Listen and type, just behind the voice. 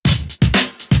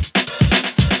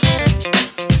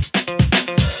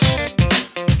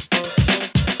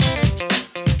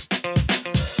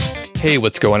Hey,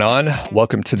 what's going on?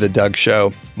 Welcome to The Doug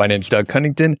Show. My name's Doug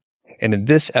Cunnington, and in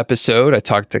this episode, I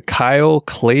talked to Kyle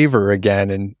Klaver again,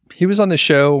 and he was on the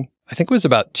show, I think it was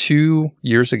about 2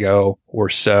 years ago or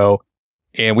so,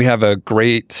 and we have a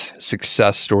great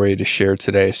success story to share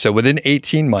today. So within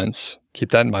 18 months, keep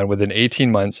that in mind, within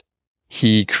 18 months,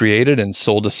 he created and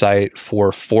sold a site for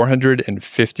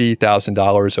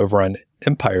 $450,000 over on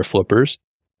Empire Flippers.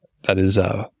 That is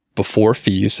before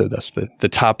fees, so that's the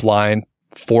top line.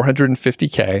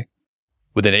 $450K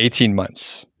within 18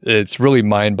 months. It's really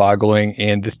mind-boggling.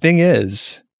 And the thing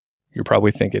is, you're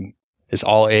probably thinking, it's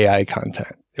all AI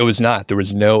content. It was not. There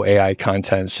was no AI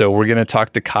content. So we're going to talk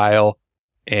to Kyle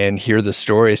and hear the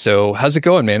story. So how's it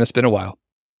going, man? It's been a while.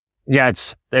 Yeah,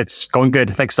 it's going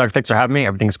good. Thanks, Doug. Thanks for having me.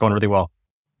 Everything's going really well.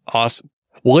 Awesome.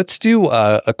 Well, let's do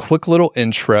a quick little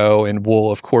intro, and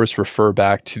we'll, of course, refer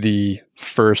back to the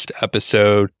first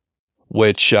episode,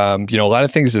 which, a lot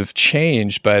of things have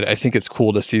changed, but I think it's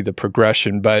cool to see the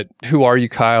progression. But who are you,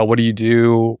 Kyle? What do you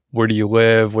do? Where do you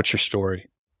live? What's your story?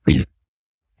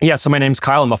 Yeah, so my name's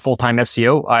Kyle. I'm a full-time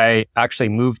SEO. I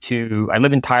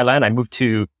live in Thailand. I moved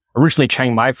to originally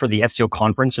Chiang Mai for the SEO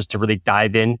conference just to really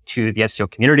dive into the SEO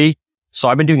community. So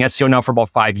I've been doing SEO now for about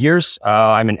 5 years.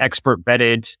 I'm an expert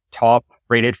vetted,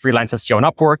 top-rated freelance SEO on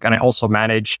Upwork, and I also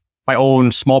manage my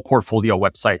own small portfolio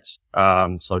websites,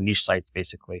 so niche sites,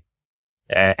 basically.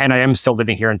 And I am still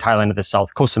living here in Thailand at the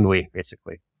south, Koh Samui,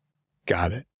 basically.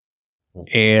 Got it.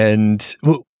 And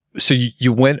so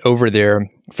you went over there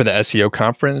for the SEO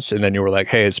conference, and then you were like,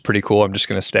 hey, it's pretty cool. I'm just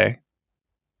going to stay.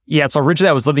 Yeah. So originally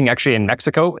I was living actually in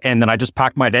Mexico, and then I just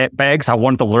packed my bags. I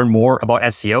wanted to learn more about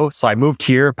SEO. So I moved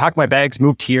here, packed my bags,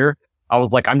 moved here. I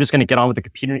was like, I'm just going to get on with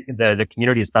the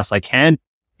community as best I can.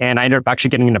 And I ended up actually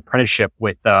getting an apprenticeship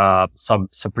with some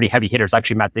pretty heavy hitters,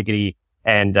 actually Matt Diggity.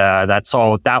 And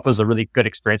that was a really good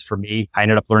experience for me. I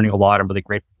ended up learning a lot. I'm really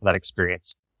grateful for that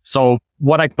experience. So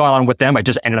what I got on with them, I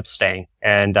just ended up staying,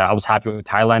 and I was happy with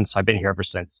Thailand. So I've been here ever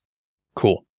since.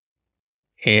 Cool.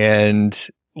 And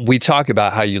we talk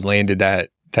about how you landed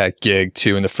that gig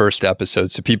too in the first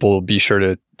episode. So people will be sure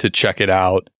to check it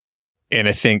out. And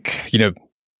I think,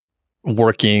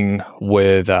 working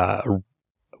with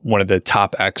one of the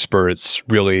top experts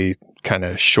really kind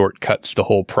of shortcuts the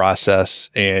whole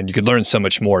process, and you could learn so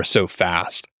much more so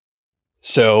fast.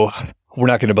 So we're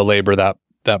not going to belabor that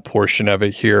portion of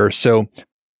it here. So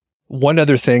one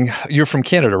other thing, you're from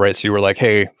Canada, right? So you were like,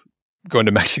 hey, going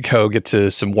to Mexico, get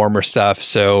to some warmer stuff.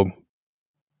 So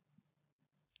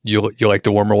you like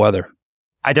the warmer weather?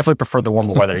 I definitely prefer the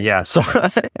warmer weather. Yeah. So I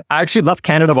actually left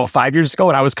Canada about 5 years ago,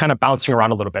 and I was kind of bouncing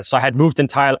around a little bit. So I had lived in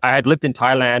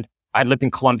Thailand, I had lived in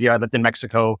Colombia, I lived in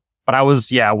Mexico. But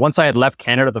once I had left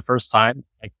Canada the first time,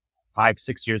 like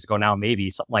 5-6 years ago now, maybe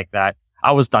something like that,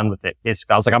 I was done with it.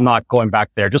 Basically, I was like, I'm not going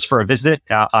back there just for a visit.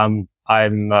 I'm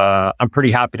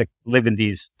pretty happy to live in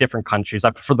these different countries. I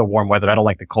prefer the warm weather. I don't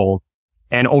like the cold.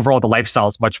 And overall, the lifestyle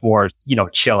is much more,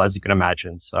 chill, as you can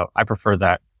imagine. So I prefer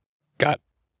that. Got it.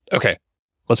 Okay.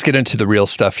 Let's get into the real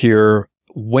stuff here.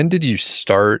 When did you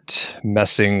start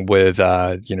messing with,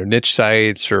 niche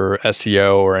sites or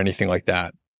SEO or anything like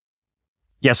that?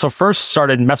 Yeah, so first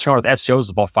started messing around with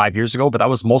SEOs about 5 years ago, but that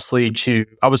was mostly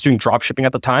I was doing drop shipping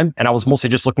at the time, and I was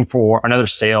mostly just looking for another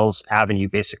sales avenue,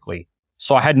 basically.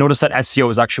 So I had noticed that SEO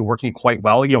was actually working quite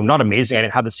well. Not amazing. I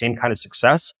didn't have the same kind of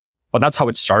success, but that's how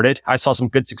it started. I saw some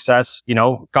good success,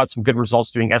 got some good results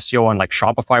doing SEO on like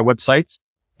Shopify websites.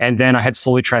 And then I had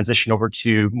slowly transitioned over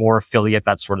to more affiliate,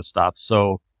 that sort of stuff.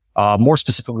 So more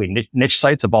specifically niche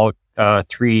sites about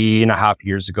 3.5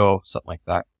 years ago, something like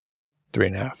that.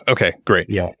 3.5. Okay, great.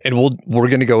 Yeah. And we're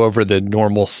going to go over the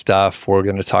normal stuff. We're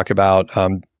going to talk about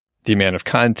the amount of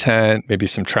content, maybe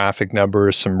some traffic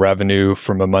numbers, some revenue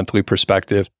from a monthly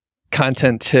perspective,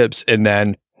 content tips, and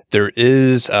then there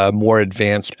is a more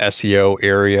advanced SEO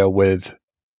area with,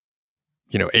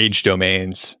 age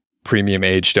domains, premium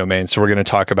age domains. So we're going to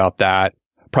talk about that.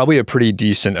 Probably a pretty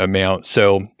decent amount.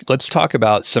 So let's talk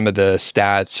about some of the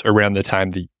stats around the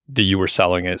time that you were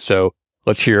selling it. So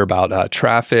let's hear about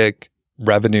traffic,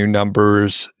 revenue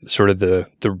numbers, sort of the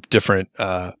different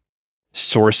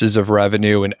sources of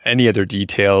revenue, and any other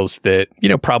details that,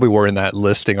 probably were in that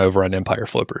listing over on Empire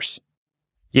Flippers.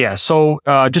 Yeah. So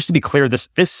just to be clear, this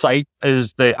site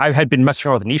is I had been messing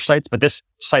around with the niche sites, but this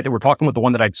site that we're talking about, the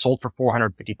one that I'd sold for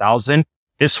 $450,000,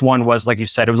 this one was, like you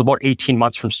said, it was about 18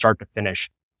 months from start to finish.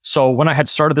 So when I had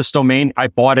started this domain, I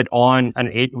bought it on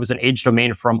it was an age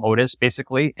domain from Otis,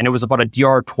 basically. And it was about a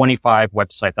DR25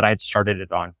 website that I had started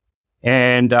it on.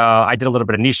 And I did a little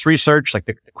bit of niche research, like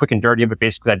the quick and dirty of it.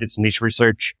 Basically, I did some niche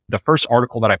research. The first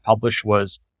article that I published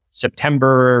was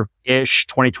September-ish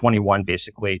 2021,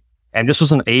 basically. And this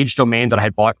was an age domain that I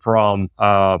had bought from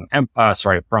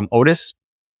Otis.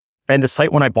 And the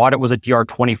site when I bought it was a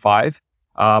DR25.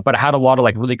 But it had a lot of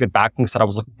like really good backlinks that I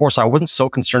was looking for. So I wasn't so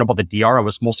concerned about the DR. I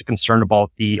was mostly concerned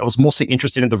about I was mostly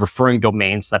interested in the referring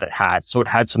domains that it had. So it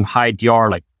had some high DR,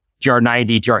 like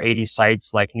DR90, DR80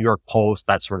 sites, like New York Post,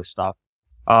 that sort of stuff.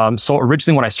 So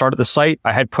originally when I started the site,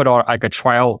 I had put out like a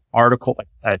trial article, like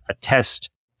a test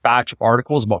batch of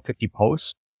articles, about 50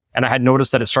 posts. And I had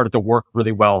noticed that it started to work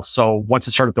really well. So once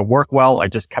it started to work well, I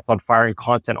just kept on firing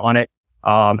content on it.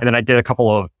 And then I did a couple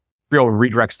of real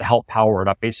redirects to help power it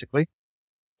up, basically.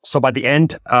 So by the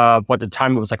end, by the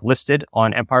time it was like listed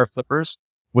on Empire Flippers,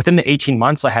 within the 18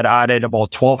 months, I had added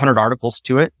about 1,200 articles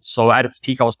to it. So at its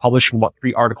peak, I was publishing about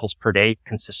 3 articles per day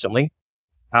consistently.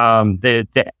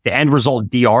 The end result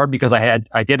DR, because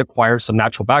I did acquire some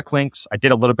natural backlinks. I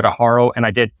did a little bit of Haro, and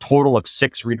I did a total of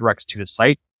 6 redirects to the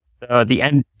site. The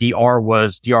end DR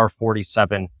was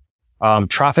DR47.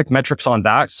 Traffic metrics on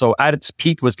that. So at its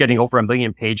peak was getting over 1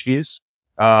 million page views.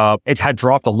 It had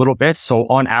dropped a little bit. So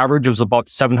on average, it was about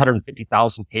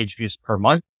 750,000 page views per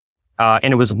month.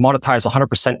 And it was monetized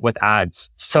 100% with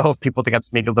ads. So people think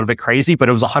that's maybe a little bit crazy, but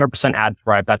it was 100% ad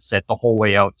thrive. That's it the whole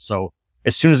way out. So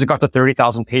as soon as it got to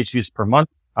 30,000 page views per month,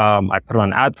 I put it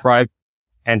on ad thrive,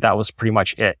 and that was pretty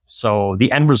much it. So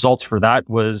the end result for that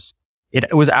was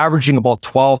it was averaging about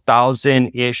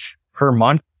 12,000-ish per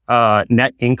month,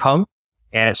 net income.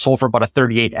 And it sold for about a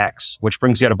 38x, which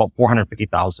brings you at about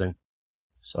 450,000.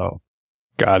 So.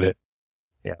 Got it.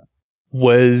 Yeah.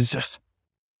 Was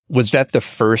that the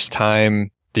first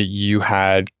time that you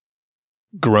had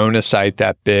grown a site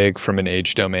that big from an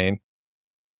age domain?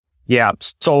 Yeah.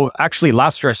 So actually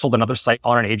last year I sold another site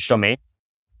on an age domain.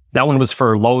 That one was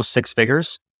for low 6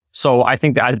 figures. So I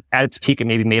think that at its peak, it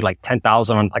maybe made like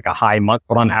 10,000 on like a high month,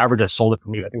 but on average, I sold it for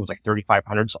maybe, I think it was like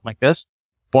 3,500, something like this.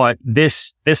 But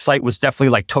this site was definitely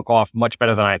like took off much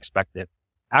better than I expected.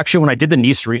 Actually, when I did the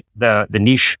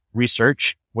niche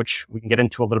research, which we can get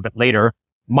into a little bit later,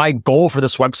 my goal for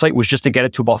this website was just to get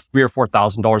it to about $3,000 or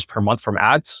 $4,000 per month from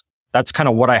ads. That's kind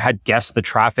of what I had guessed the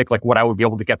traffic, like what I would be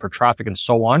able to get for traffic and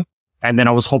so on. And then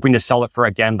I was hoping to sell it for,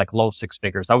 again, like low 6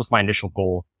 figures. That was my initial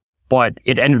goal. But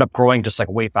it ended up growing just like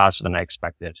way faster than I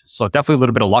expected. So definitely a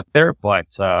little bit of luck there, but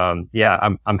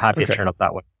yeah, I'm happy it turned out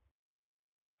that way.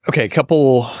 Okay,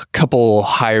 couple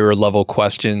higher level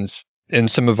questions. In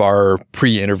some of our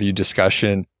pre-interview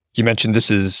discussion, you mentioned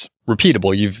this is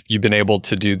repeatable. You've been able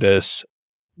to do this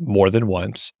more than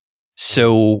once.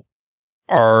 So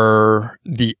are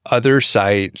the other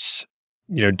sites,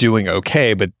 doing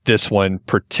okay, but this one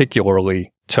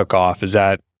particularly took off? Is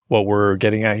that what we're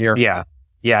getting at here? Yeah,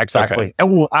 exactly. Okay.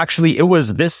 And well, actually, it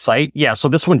was this site. Yeah, so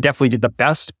this one definitely did the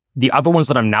best. The other ones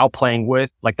that I'm now playing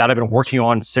with, like that I've been working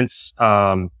on since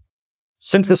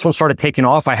this one started taking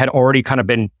off, I had already kind of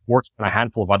been working on a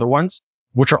handful of other ones,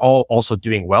 which are all also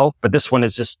doing well. But this one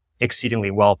is just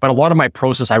exceedingly well. But a lot of my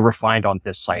process I refined on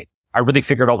this site. I really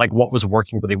figured out like what was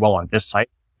working really well on this site.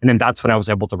 And then that's when I was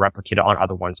able to replicate it on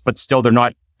other ones. But still, they're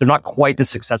not quite the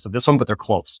success of this one, but they're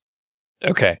close.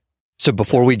 Okay. So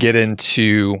before we get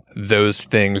into those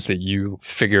things that you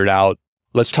figured out,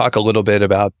 let's talk a little bit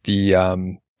about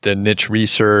the niche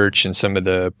research and some of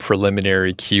the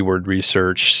preliminary keyword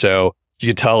research. So you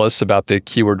could tell us about the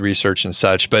keyword research and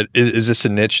such, but is this a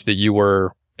niche that you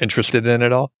were interested in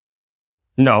at all?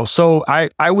 No. So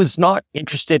I was not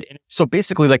interested in, so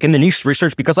basically like in the niche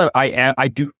research, because I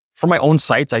do, for my own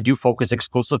sites, I do focus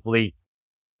exclusively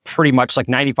pretty much like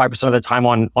 95% of the time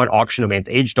on auction domains,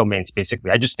 age domains, basically.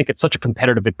 I just think it's such a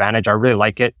competitive advantage. I really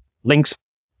like it. Links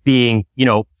being,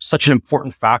 such an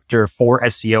important factor for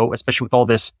SEO, especially with all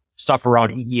this stuff around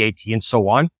EEAT and so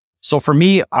on. So for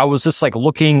me, I was just like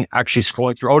actually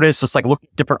scrolling through Otis, just like looking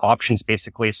at different options,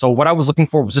 basically. So what I was looking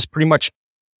for was just pretty much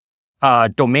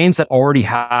domains that already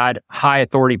had high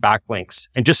authority backlinks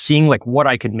and just seeing like what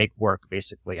I could make work,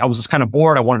 basically. I was just kind of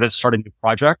bored. I wanted to start a new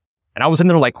project. And I was in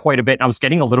there like quite a bit and I was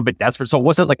getting a little bit desperate. So it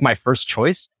wasn't like my first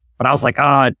choice, but I was like,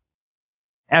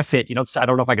 F it, I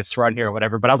don't know if I could swear on here or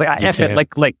whatever, but I was like, F it,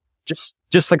 like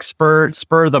just like spur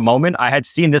of the moment. I had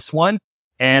seen this one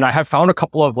and I had found a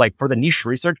couple of like for the niche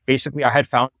research, basically I had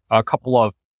found a couple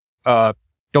of,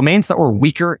 domains that were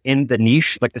weaker in the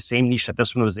niche, like the same niche that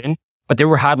this one was in, but they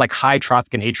had like high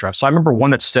traffic in Ahrefs. So I remember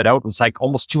one that stood out was like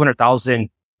almost 200,000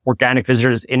 organic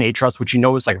visitors in Ahrefs, which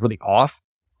is like really off.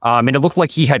 And it looked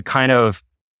like he had kind of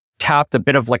tapped a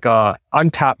bit of like a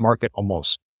untapped market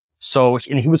almost. So,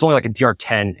 and he was only like a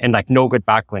DR10 and like no good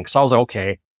backlink. So I was like,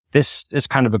 okay, this is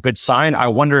kind of a good sign. I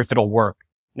wonder if it'll work.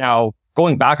 Now,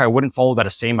 going back, I wouldn't follow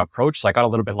that same approach. So I got a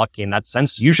little bit lucky in that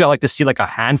sense. Usually I like to see like a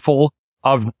handful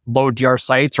of low DR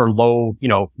sites or low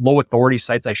authority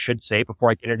sites, I should say, before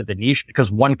I get into the niche,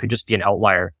 because one could just be an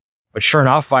outlier. But sure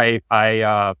enough, I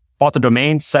bought the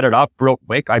domain, set it up real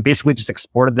quick. I basically just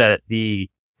exported the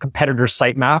competitor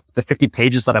sitemap, the 50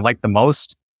 pages that I liked the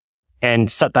most,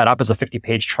 and set that up as a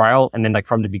 50-page trial. And then like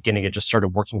from the beginning, it just started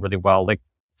working really well. Like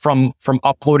from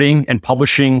uploading and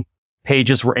publishing,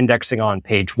 pages were indexing on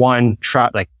page one,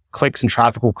 like clicks and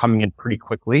traffic were coming in pretty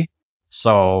quickly.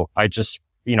 So I just,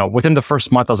 within the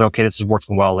first month, I was like, okay, this is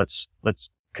working well. Let's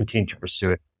continue to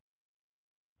pursue it.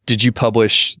 Did you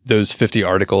publish those 50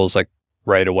 articles like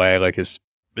right away? Like as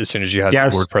soon as you had the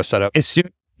WordPress set up?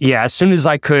 As soon as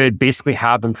I could basically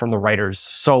have them from the writers.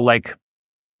 So like,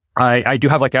 I do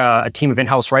have like a team of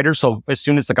in-house writers. So as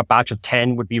soon as like a batch of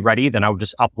 10 would be ready, then I would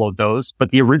just upload those.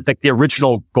 But the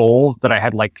original goal that I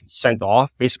had like sent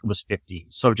off basically was 50.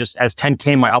 So just as 10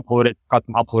 came, I got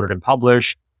them uploaded and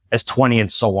published, as 20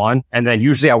 and so on. And then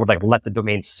usually I would like let the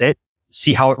domain sit,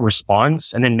 see how it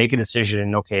responds, and then make a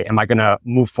decision. Okay, am I going to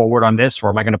move forward on this, or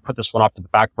am I going to put this one off to the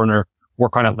back burner,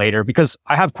 work on it later? Because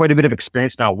I have quite a bit of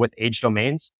experience now with age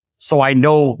domains. So I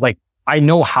know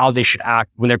how they should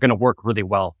act when they're going to work really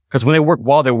well. Because when they work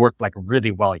well, they work like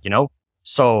really well,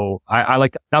 So I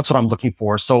like, that's what I'm looking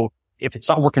for. So if it's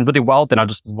not working really well, then I'll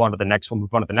just move on to the next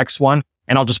one,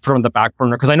 and I'll just put it on the back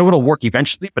burner because I know it'll work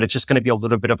eventually, but it's just going to be a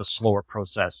little bit of a slower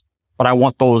process. But I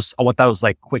want those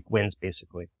like quick wins,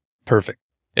 basically. Perfect.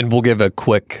 And we'll give a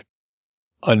quick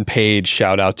unpaid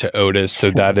shout out to Otis.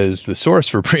 So that is the source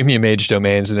for premium age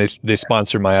domains, and they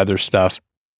sponsor my other stuff.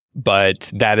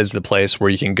 But that is the place where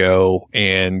you can go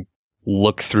and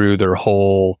look through their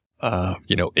whole,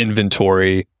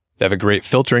 inventory. They have a great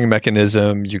filtering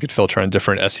mechanism. You could filter on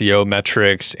different SEO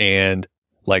metrics, and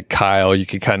like Kyle, you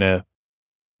could kind of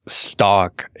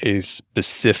stock a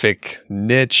specific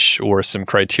niche or some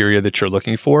criteria that you're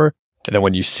looking for. And then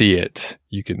when you see it,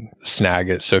 you can snag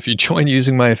it. So if you join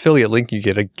using my affiliate link, you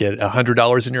get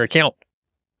 $100 in your account.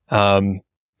 And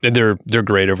they're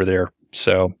great over there.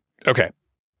 So, okay.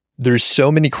 There's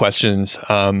so many questions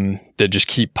that just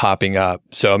keep popping up.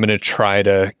 So I'm going to try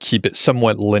to keep it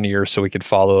somewhat linear so we could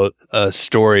follow a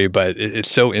story, but it's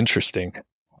so interesting.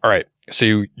 All right.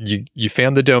 So you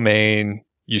found the domain.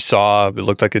 You saw it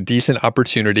looked like a decent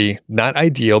opportunity. Not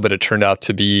ideal, but it turned out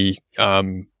to be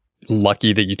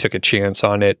lucky that you took a chance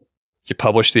on it. You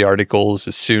published the articles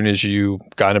as soon as you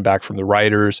got them back from the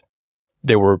writers.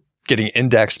 They were getting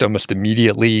indexed almost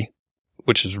immediately,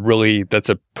 which is that's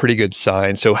a pretty good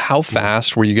sign. So how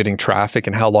fast were you getting traffic,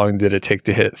 and how long did it take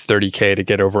to hit 30K to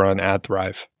get over on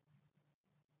AdThrive?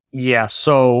 Yeah.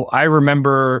 So I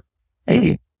remember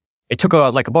it took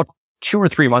about 2 or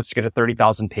 3 months to get to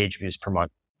 30,000 page views per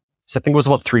month. So I think it was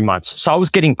about 3 months. So I was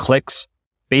getting clicks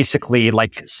basically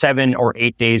like 7 or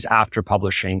 8 days after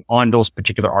publishing on those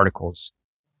particular articles,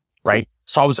 right?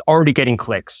 So I was already getting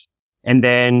clicks. And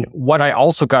then what I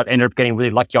also ended up getting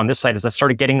really lucky on this site is I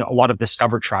started getting a lot of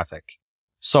discover traffic.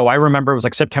 So I remember it was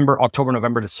like September, October,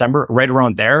 November, December, right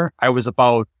around there. I was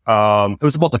about, it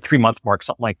was about the 3-month mark,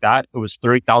 something like that. It was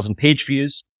 30,000 page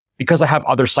views. Because I have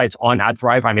other sites on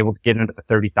AdThrive, I'm able to get into the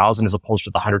 30,000 as opposed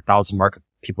to the 100,000 mark if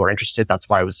people are interested. That's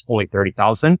why it was only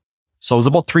 30,000. So it was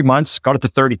about 3 months, got it to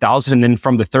 30,000. And then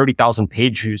from the 30,000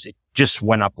 page views, it just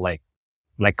went up like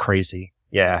crazy.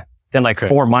 Yeah. Then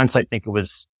 4 months, I think it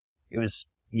was,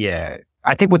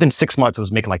 I think within 6 months, it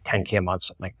was making like 10K a month,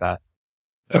 something like that.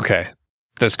 Okay.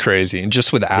 That's crazy. And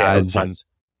just with ads,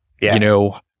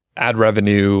 ad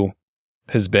revenue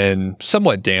has been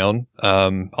somewhat down.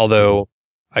 Although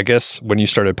I guess when you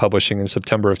started publishing in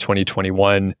September of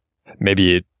 2021,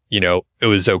 maybe it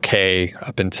was okay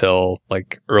up until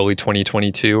like early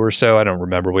 2022 or so. I don't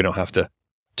remember. We don't have to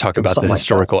talk about the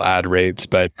historical ad rates,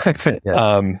 but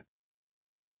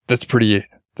that's pretty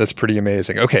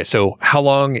amazing. Okay, so how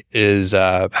long was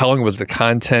the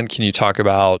content? Can you talk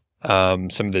about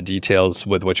some of the details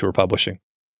with what you were publishing?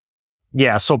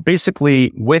 Yeah, so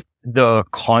basically with the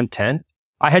content,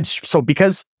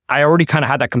 because I already kind of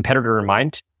had that competitor in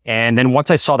mind, and then once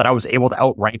I saw that I was able to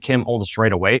outrank him almost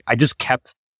right away, I just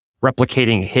kept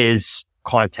replicating his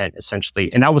content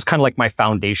essentially, and that was kind of like my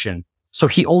foundation. So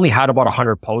he only had about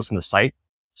 100 posts on the site.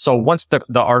 So once the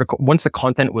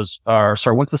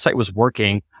site was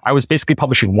working, I was basically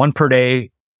publishing 1 per day,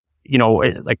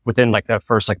 within like the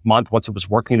first month once it was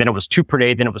working, then it was 2 per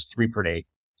day, then it was 3 per day.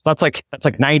 So that's like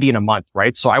 90 in a month,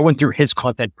 right? So I went through his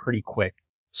content pretty quick.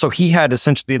 So he had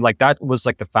essentially that was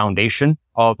like the foundation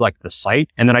of like the site.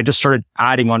 And then I just started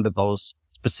adding onto those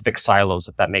specific silos,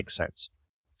 if that makes sense.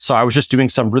 So I was just doing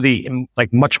some really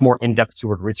much more in-depth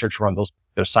keyword research around those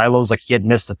silos. Like he had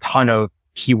missed a ton of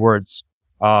keywords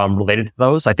related to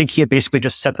those. I think he had basically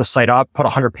just set the site up, put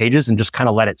 100 pages and just kind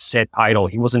of let it sit idle.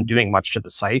 He wasn't doing much to the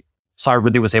site. So I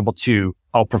really was able to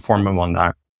outperform him on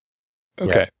that.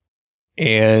 Okay. Yeah.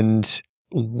 And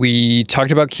we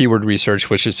talked about keyword research,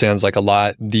 which it sounds like a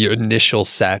lot. The initial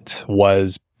set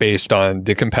was based on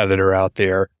the competitor out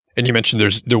there. And you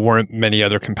mentioned there weren't many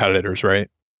other competitors, right?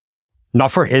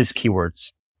 Not for his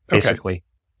keywords, basically. Okay.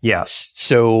 Yes.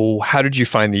 So how did you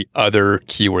find the other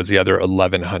keywords, the other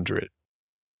 1,100?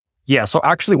 Yeah. So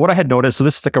actually what I had noticed, so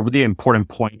this is like a really important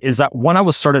point, is that when I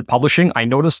was started publishing, I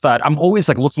noticed that I'm always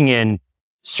like looking in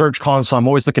Search Console. I'm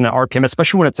always looking at RPM,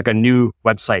 especially when it's like a new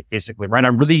website, basically, right?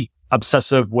 I'm really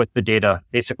obsessive with the data,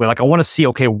 basically. Like I want to see,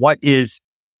 okay, what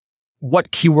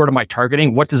keyword am I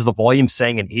targeting? What is the volume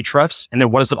saying in Ahrefs? And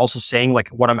then what is it also saying, like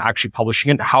what I'm actually publishing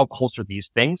in? How close are these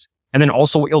things? And then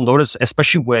also what you'll notice,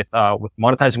 especially with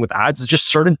monetizing with ads, is just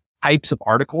certain types of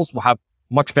articles will have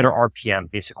much better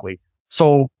RPM, basically.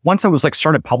 So once I was like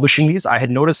started publishing these, I had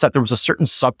noticed that there was a certain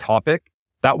subtopic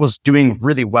that was doing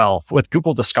really well with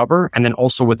Google Discover and then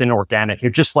also within organic. You're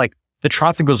just like the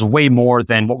traffic was way more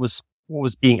than what was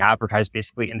being advertised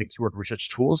basically in the keyword research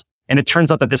tools. And it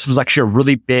turns out that this was actually a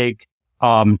really big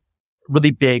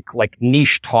like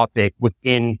niche topic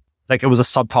within, like it was a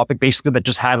subtopic basically that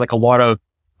just had like a lot of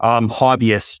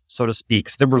hobbyists, so to speak.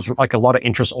 So there was like a lot of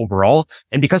interest overall.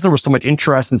 And because there was so much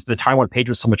interest and the time on page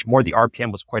was so much more, the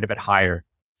RPM was quite a bit higher.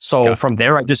 So from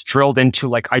there, I just drilled into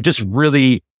like, I just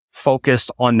really focused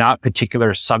on that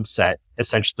particular subset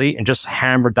essentially and just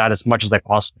hammered that as much as I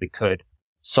possibly could.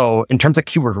 So in terms of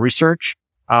keyword research,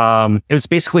 it was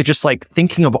basically just like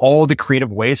thinking of all the creative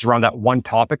ways around that one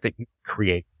topic that you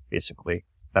create, basically.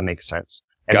 If that makes sense.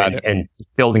 And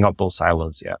building up those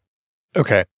silos. Yeah.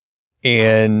 Okay.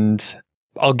 And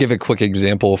I'll give a quick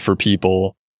example for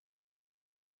people.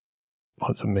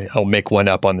 I'll make one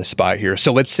up on the spot here.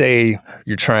 So let's say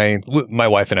you're trying, my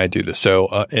wife and I do this.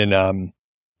 So in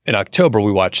October,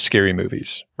 we watch scary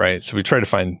movies, right? So we try to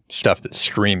find stuff that's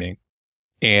streaming.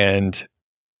 And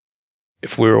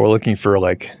if we were looking for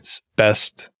like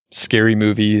best scary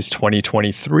movies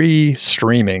 2023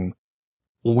 streaming,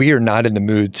 we are not in the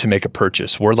mood to make a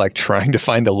purchase. We're like trying to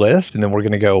find a list and then we're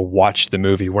going to go watch the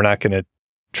movie. We're not going to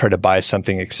try to buy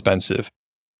something expensive.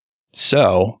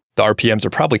 So the RPMs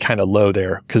are probably kind of low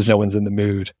there because no one's in the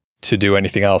mood to do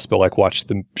anything else but like watch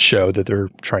the show that they're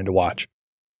trying to watch.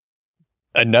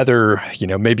 Another,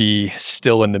 maybe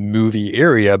still in the movie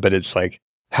area, but it's like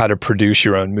how to produce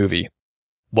your own movie.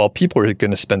 Well, people are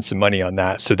going to spend some money on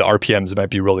that. So the RPMs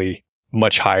might be really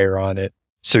much higher on it.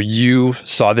 So you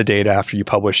saw the data after you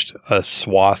published a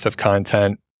swath of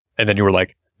content, and then you were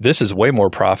like, this is way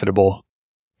more profitable.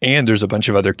 And there's a bunch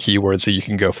of other keywords that you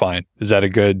can go find. Is that a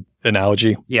good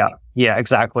analogy? Yeah,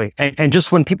 exactly. And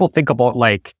just when people think about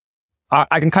like,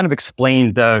 I can kind of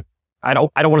explain I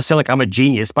don't want to say like I'm a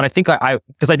genius, but I think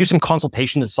because I do some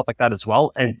consultation and stuff like that as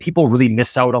well. And people really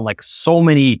miss out on like so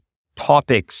many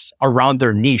topics around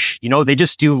their niche. They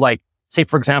just do like, say,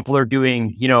 for example, they're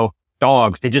doing,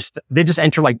 dogs. They just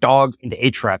enter like dog into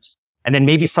Ahrefs. And then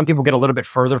maybe some people get a little bit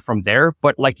further from there,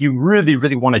 but like you really,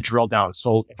 really want to drill down.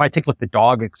 So if I take like the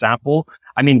dog example,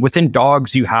 I mean, within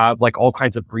dogs, you have like all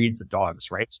kinds of breeds of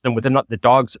dogs, right? So then within the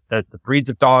dogs, the breeds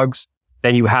of dogs,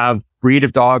 then you have breed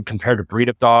of dog compared to breed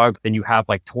of dog. Then you have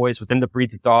like toys within the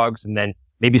breeds of dogs. And then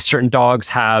maybe certain dogs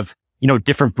have,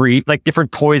 different breed, like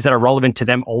different toys that are relevant to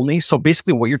them only. So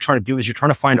basically what you're trying to do is you're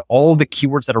trying to find all the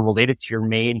keywords that are related to your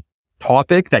main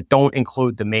topic that don't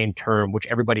include the main term, which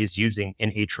everybody is using in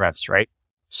Ahrefs, right?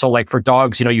 So like for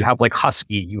dogs, you have like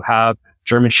Husky, you have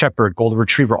German Shepherd, Golden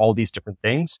Retriever, all these different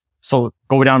things. So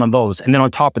go down on those. And then on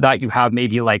top of that, you have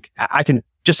maybe like,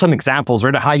 just some examples,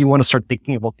 right? Of how you want to start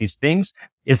thinking about these things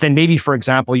is then maybe, for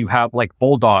example, you have like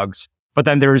bulldogs, but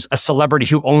then there's a celebrity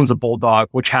who owns a bulldog,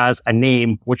 which has a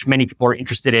name, which many people are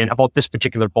interested in about this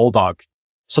particular bulldog.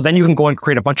 So then you can go and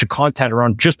create a bunch of content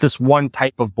around just this one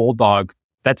type of bulldog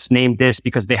that's named this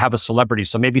because they have a celebrity.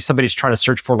 So maybe somebody's trying to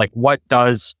search for like, what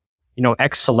does,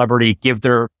 X celebrity give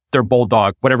their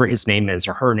bulldog, whatever his name is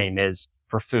or her name is,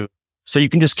 for food. So you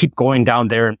can just keep going down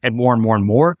there and more and more and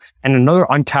more. And another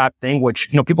untapped thing,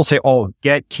 which, people say, oh,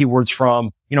 get keywords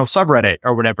from, subreddit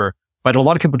or whatever. But a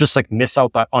lot of people just like miss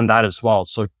out on that as well.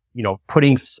 So,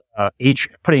 putting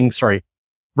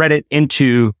Reddit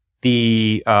into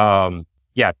the,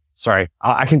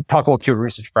 I can talk about keyword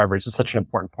research forever. It's just such an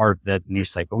important part of the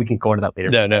news site, but we can go into that later.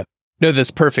 No,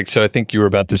 that's perfect. So I think you were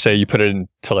about to say you put it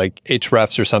into like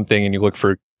Ahrefs or something and you look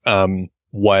for,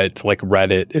 what like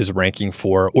Reddit is ranking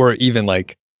for, or even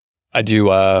like I do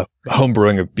home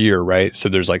brewing of beer, right? So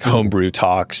there's like homebrew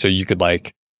talk. So you could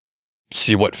like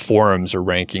see what forums are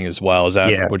ranking as well. Is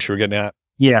that what you were getting at?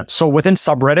 Yeah. So within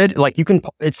subreddit, like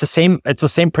it's the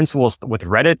same principle with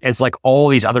Reddit as like all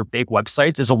these other big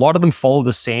websites, is a lot of them follow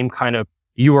the same kind of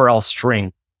URL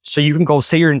string. So you can go,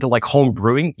 say you're into like home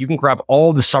brewing, you can grab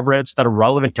all the subreddits that are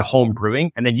relevant to home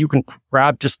brewing, and then you can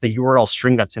grab just the URL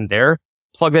string that's in there,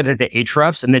 plug that into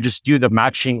Ahrefs, and then just do the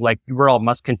matching, like URL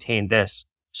must contain this.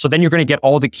 So then you're going to get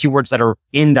all the keywords that are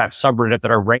in that subreddit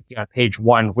that are ranking on page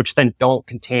 1, which then don't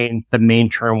contain the main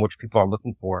term which people are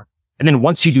looking for. And then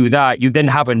once you do that, you then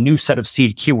have a new set of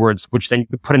seed keywords, which then you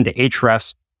can put into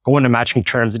Ahrefs, go into matching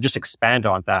terms, and just expand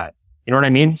on that. You know what I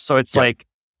mean? So it's like,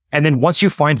 and then once you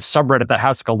find a subreddit that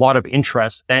has like a lot of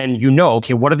interest, then you know,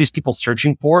 okay, what are these people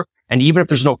searching for? And even if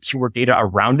there's no keyword data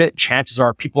around it, chances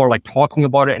are people are like talking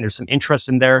about it and there's some interest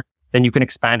in there, then you can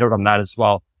expand out on that as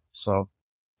well. So.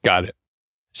 Got it.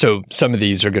 So some of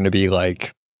these are going to be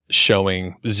like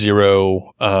showing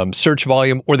zero search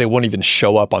volume, or they won't even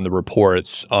show up on the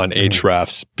reports on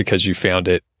Ahrefs because you found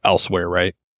it elsewhere,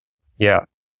 right? Yeah.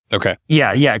 Okay.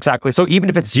 Yeah, exactly. So even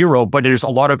if it's zero, but there's a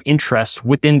lot of interest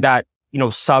within that,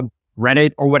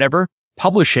 subreddit or whatever,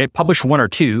 publish 1 or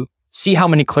 2, see how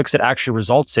many clicks it actually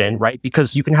results in, right?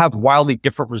 Because you can have wildly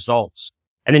different results.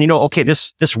 And then, okay,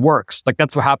 this works. Like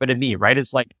that's what happened to me, right?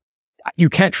 It's like, you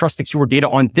can't trust the keyword data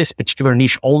on this particular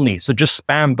niche only. So just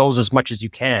spam those as much as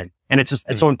you can. And it's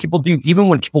just, so when people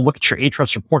look at your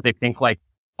Ahrefs report, they think like,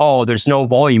 oh, there's no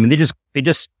volume. And they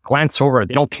just glance over it.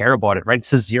 They don't care about it, right? It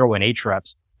says 0 in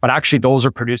Ahrefs. But actually those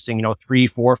are producing, 3,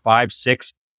 4, 5,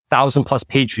 6,000 plus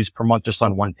page views per month just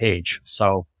on one page.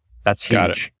 So that's huge.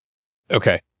 Got it.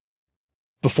 Okay.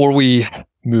 Before we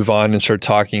move on and start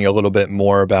talking a little bit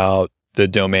more about the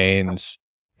domains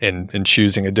and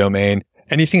choosing a domain,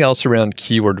 anything else around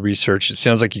keyword research? It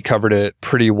sounds like you covered it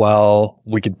pretty well.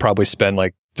 We could probably spend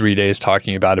like 3 days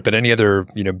talking about it, but any other,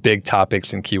 big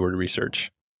topics in keyword research?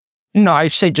 No, I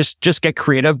say just get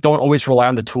creative. Don't always rely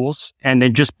on the tools, and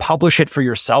then just publish it for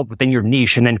yourself within your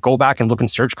niche, and then go back and look in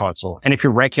Search Console. And if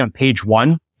you're ranking on page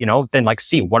 1, then like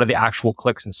see what are the actual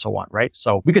clicks and so on, right?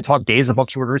 So we could talk days about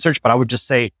keyword research, but I would just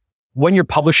say when you're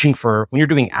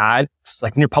doing ads,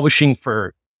 like when you're publishing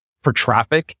for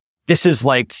traffic, this is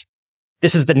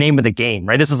the name of the game,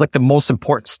 right? This is like the most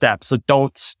important step. So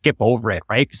don't skip over it,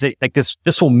 right? Because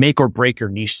this will make or break your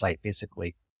niche site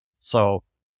basically. So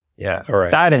yeah, all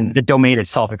right. That and the domain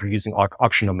itself, if you're using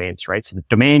auction domains, right? So the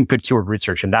domain, good keyword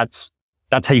research, and that's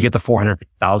how you get the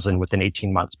 400,000 within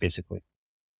 18 months, basically.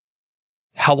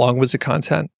 How long was the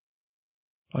content?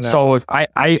 So I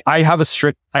have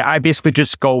I basically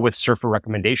just go with surfer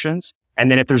recommendations. And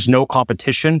then if there's no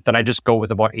competition, then I just go with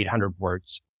about 800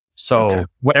 words. So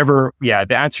whatever, the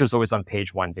answer is always on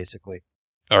page 1, basically.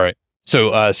 All right.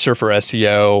 So surfer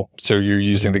SEO, so you're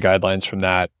using the guidelines from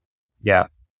that. Yeah.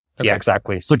 Okay. Yeah,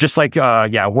 exactly. So just like,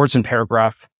 words and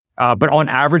paragraph. But on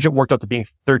average, it worked out to being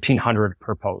 1,300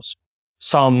 per post.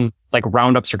 Some like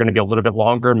roundups are going to be a little bit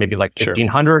longer, maybe like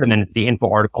 1,500. Sure. And then the info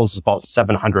articles is about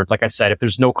 700. Like I said, if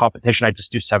there's no competition, I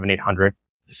just do 700-800.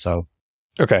 So.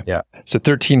 Okay. Yeah. So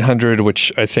 1,300,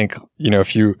 which I think,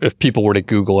 if people were to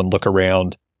Google and look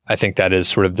around, I think that is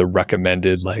sort of the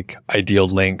recommended like ideal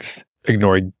length,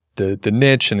 ignoring the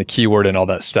niche and the keyword and all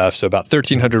that stuff. So about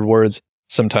 1,300 words,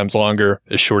 sometimes longer,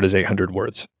 as short as 800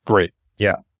 words. Great.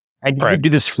 Yeah. And you can do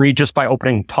this free just by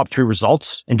opening top 3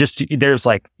 results, and there's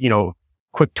like,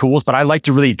 quick tools, but I like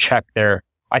to really check there.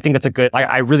 I think that's a good,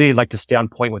 I really like to stay on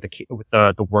point with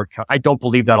the word count. I don't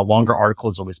believe that a longer article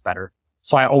is always better.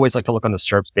 So I always like to look on the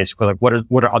SERPs, basically, like what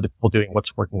are other people doing?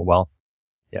 What's working well?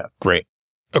 Yeah. Great.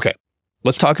 Okay.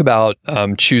 Let's talk about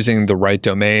choosing the right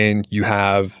domain. You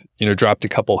have, dropped a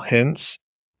couple hints,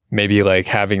 maybe like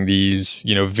having these,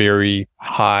 very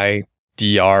high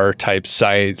DR type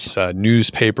sites,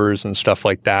 newspapers and stuff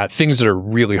like that, things that are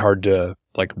really hard to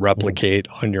like replicate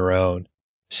on your own.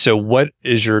 So what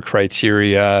is your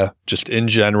criteria, just in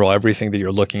general, everything that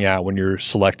you're looking at when you're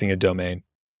selecting a domain?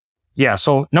 Yeah.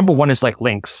 So number 1 is like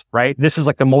links, right? This is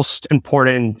like the most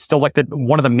important, still like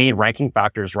one of the main ranking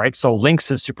factors, right? So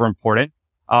links is super important.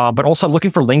 But also I'm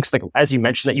looking for links, like, as you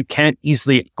mentioned, that you can't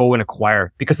easily go and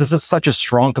acquire, because this is such a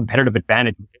strong competitive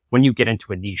advantage when you get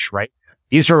into a niche, right?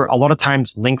 These are a lot of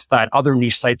times links that other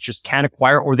niche sites just can't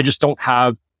acquire, or they just don't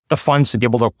have the funds to be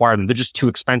able to acquire them. They're just too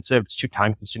expensive. It's too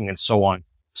time consuming and so on.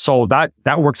 So that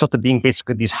works out to being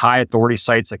basically these high authority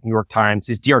sites like New York Times,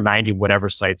 these DR90, whatever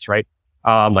sites, right?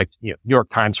 New York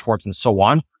Times, Forbes, and so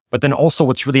on. But then also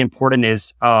what's really important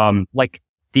is, like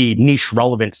the niche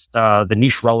relevance,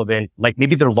 like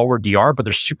maybe they're lower DR, but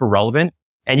they're super relevant.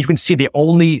 And you can see they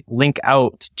only link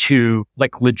out to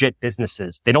like legit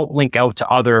businesses. They don't link out to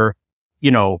other,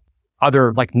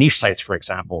 other like niche sites, for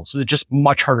example. So they're just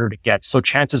much harder to get. So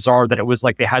chances are that it was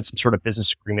like they had some sort of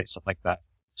business agreement, stuff like that.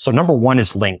 So number one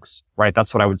is links, right?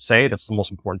 That's what I would say. That's the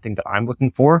most important thing that I'm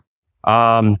looking for.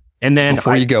 And then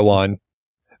before you go on,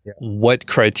 what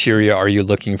criteria are you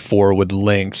looking for with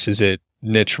links? Is it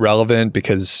niche relevant?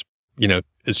 Because,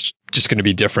 it's just going to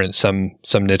be different. Some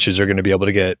niches are going to be able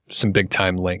to get some big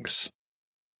time links.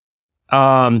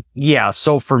 Yeah.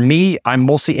 So for me, I'm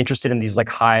mostly interested in these like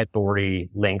high authority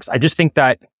links. I just think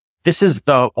that this is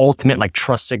the ultimate like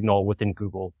trust signal within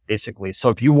Google, basically. So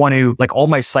if you want to, like all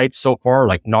my sites so far,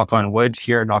 like knock on wood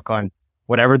here, knock on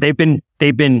whatever, they've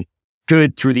been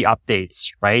good through the updates,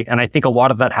 right? And I think a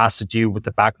lot of that has to do with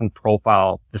the backlink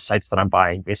profile, the sites that I'm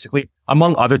buying, basically,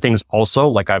 among other things also,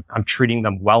 like I'm treating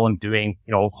them well and doing,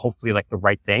 hopefully like the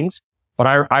right things. But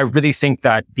I really think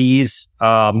that these,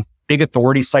 big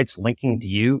authority sites linking to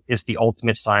you is the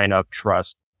ultimate sign of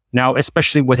trust. Now,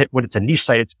 especially with it, when it's a niche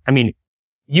site,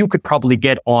 you could probably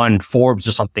get on Forbes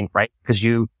or something, right? Because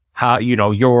you're a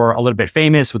little bit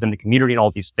famous within the community and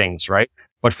all these things, right?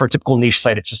 But for a typical niche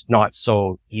site, it's just not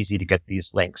so easy to get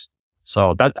these links.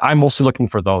 So that I'm mostly looking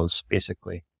for those,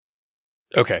 basically.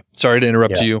 Okay. Sorry to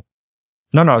interrupt you.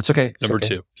 No, it's okay. Number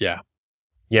two. Yeah.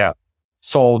 Yeah.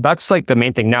 So that's like the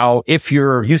main thing. Now, if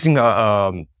you're using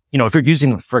if you're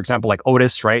using, for example, like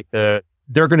Otis, right? They're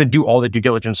going to do all the due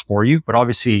diligence for you, but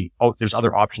obviously, there's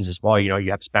other options as well.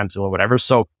 You have Spamzilla or whatever.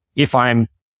 So if I'm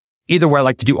either way, I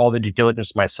like to do all the due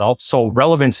diligence myself. So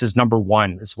relevance is number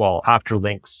one as well after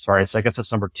links. Sorry. So I guess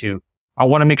that's number two. I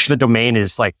want to make sure the domain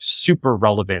is like super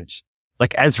relevant,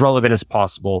 like as relevant as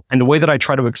possible. And the way that I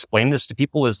try to explain this to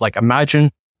people is like,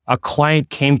 imagine a client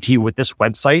came to you with this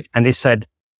website and they said,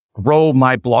 grow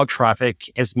my blog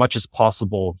traffic as much as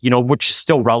possible, which is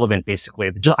still relevant, basically.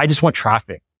 I just want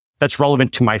traffic that's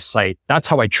relevant to my site. That's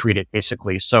how I treat it,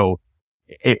 basically. So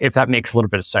if that makes a little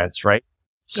bit of sense, right?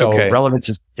 So relevance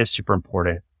is super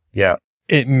important. Yeah.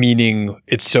 Meaning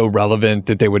it's so relevant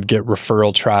that they would get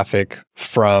referral traffic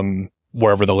from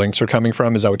wherever the links are coming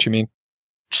from. Is that what you mean?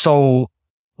 So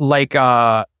like,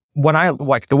 when I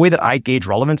like the way that I gauge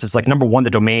relevance is like number one, the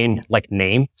domain like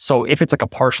name. So if it's like a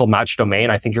partial match domain,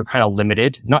 I think you're kind of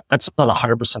limited. That's not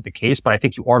 100% the case, but I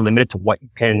think you are limited to what you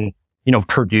can,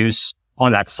 produce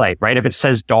on that site, right? If it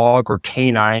says dog or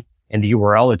canine in the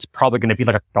URL, it's probably going to be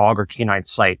like a dog or canine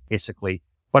site, basically.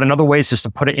 But another way is just to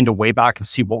put it into Wayback and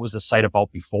see what was the site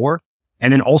about before.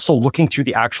 And then also looking through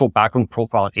the actual backlink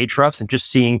profile in Ahrefs and just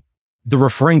seeing the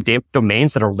referring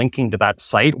domains that are linking to that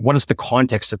site. What is the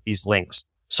context of these links?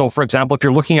 So for example, if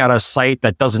you're looking at a site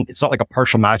that it's not like a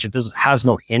partial match, has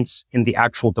no hints in the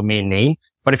actual domain name.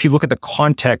 But if you look at the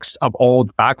context of all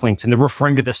the backlinks and they're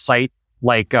referring to the site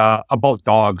like, about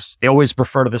dogs, they always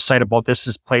refer to the site about this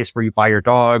is place where you buy your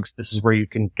dogs. This is where you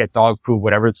can get dog food,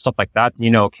 whatever, stuff like that.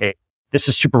 Okay, this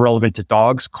is super relevant to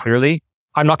dogs. Clearly,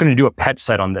 I'm not going to do a pet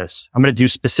site on this. I'm going to do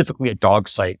specifically a dog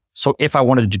site. So if I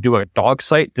wanted to do a dog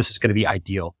site, this is going to be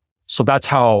ideal. So that's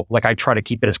how I try to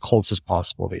keep it as close as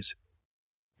possible, basically.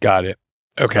 Got it.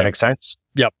 Okay. Does that make sense?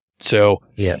 Yep. So,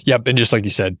 yeah. Yep. And just like you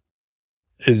said,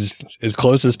 as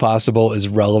close as possible, as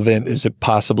relevant as it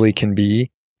possibly can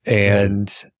be.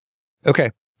 And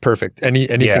okay, perfect.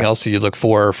 Anything else that you look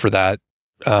for that,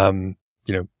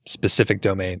 specific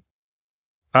domain?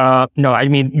 No,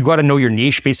 you got to know your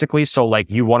niche basically. So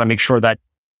you want to make sure that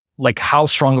how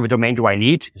strong of a domain do I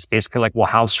need? It's basically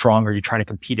how strong are you trying to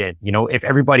compete in? If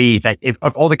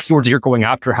all the keywords you're going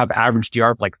after have average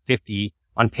DR of 50,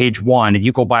 on page one and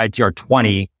you go buy a DR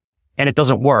 20 and it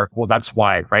doesn't work, well, that's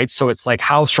why, right? So it's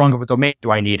how strong of a domain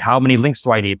do I need? How many links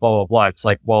do I need? Blah, blah, blah. It's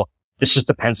this just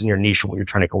depends on your niche and what you're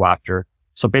trying to go after.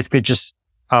 So basically just,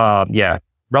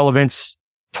 relevance,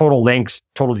 total links,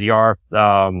 total DR,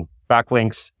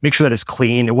 backlinks, make sure that it's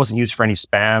clean. It wasn't used for any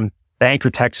spam. The anchor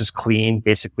text is clean,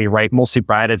 basically, right? Mostly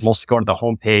branded, mostly going to the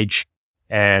homepage.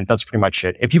 And that's pretty much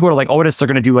it. If you go to Otis, they're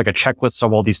going to do a checklist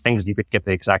of all these things. You could get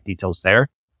the exact details there.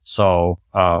 So,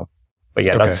 but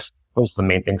yeah, those are the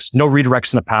main things. No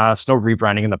redirects in the past, no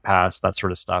rebranding in the past, that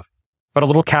sort of stuff. But a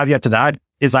little caveat to that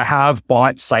is I have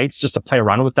bought sites just to play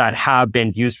around with that have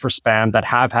been used for spam, that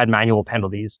have had manual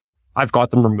penalties. I've got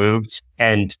them removed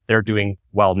and they're doing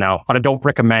well now. But I don't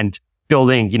recommend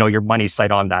building, your money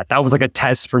site on that. That was a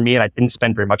test for me and I didn't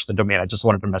spend very much on the domain. I just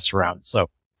wanted to mess around.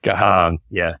 So, as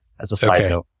a side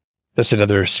note. That's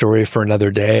another story for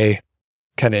another day.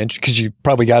 Kind of interesting because you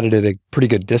probably got it at a pretty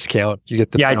good discount. You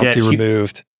get the penalty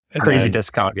removed. Crazy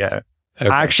discount, yeah. Okay.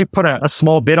 I actually put a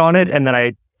small bid on it and then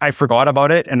I forgot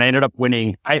about it and I ended up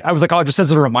winning. I was just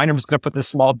as a reminder, I'm just going to put this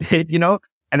small bid, and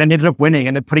then ended up winning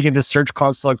and then putting it in the search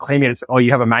console and claiming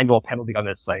you have a manual penalty on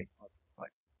this site.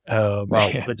 Oh, well,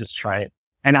 just try it.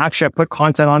 And actually I put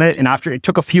content on it, and after it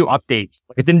took a few updates,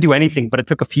 it didn't do anything, but it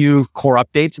took a few core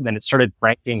updates, and then it started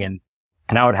ranking, and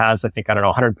now it has, I think, I don't know,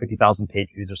 150,000 page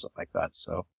views or something like that.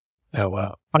 So, oh,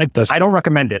 wow. I don't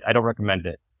recommend it.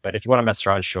 But if you want to mess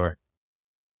around, sure.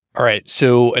 All right.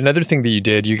 So another thing that you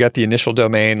did, you got the initial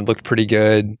domain, looked pretty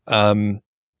good.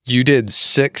 You did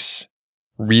 6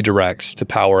 redirects to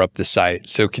power up the site.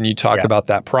 So can you talk about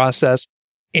that process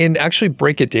and actually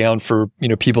break it down for,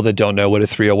 people that don't know what a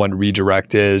 301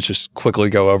 redirect is? Just quickly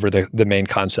go over the main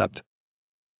concept.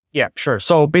 Yeah, sure.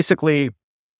 So basically,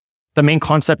 the main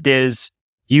concept is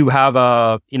you have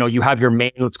your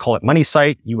main, let's call it money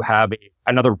site. You have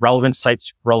another relevant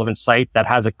site that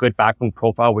has a good backlink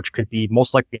profile, which could be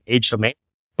most likely an age domain,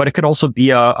 but it could also be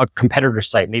a competitor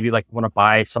site. Maybe like you want to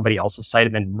buy somebody else's site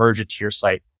and then merge it to your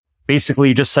site.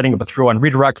 Basically, just setting up a 301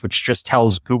 redirect, which just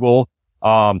tells Google,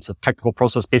 it's a technical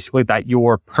process, basically, that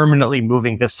you're permanently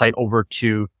moving this site over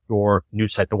to your new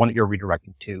site, the one that you're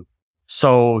redirecting to.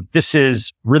 So this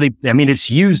is really, it's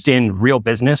used in real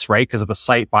business, right? Because if a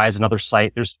site buys another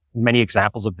site, there's many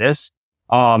examples of this.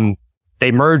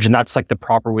 They merge, and that's like the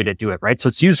proper way to do it, right? So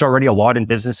it's used already a lot in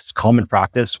business. It's common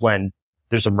practice when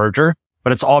there's a merger,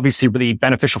 but it's obviously really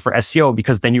beneficial for SEO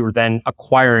because then you were then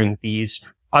acquiring these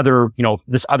other,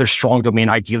 this other strong domain,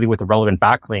 ideally with the relevant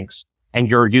backlinks, and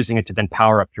you're using it to then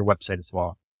power up your website as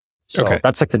well. So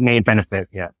that's like the main benefit.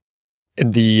 Yeah.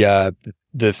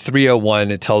 The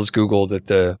 301, it tells Google that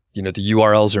the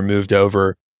URLs are moved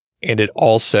over, and it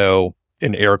also,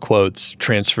 in air quotes,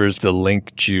 transfers the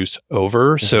link juice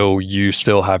over. Mm-hmm. So you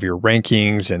still have your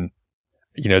rankings, and,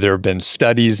 there have been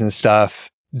studies and stuff.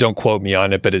 Don't quote me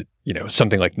on it, but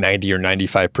something like 90 or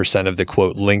 95% of the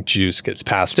quote link juice gets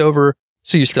passed over.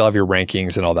 So you still have your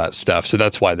rankings and all that stuff. So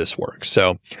that's why this works.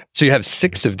 So you have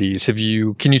 6 of these.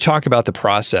 Can you talk about the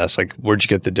process? Like, where'd you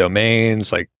get the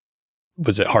domains? Like,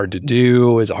 was it hard to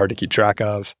do? Is it hard to keep track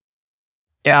of?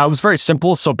 Yeah, it was very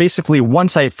simple. So basically,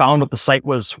 once I found that the site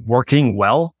was working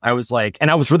well, I was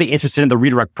really interested in the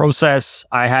redirect process.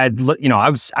 I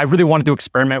really wanted to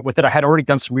experiment with it. I had already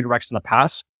done some redirects in the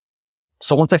past.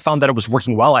 So once I found that it was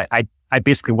working well, I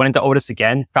basically went into Otis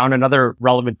again, found another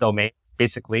relevant domain,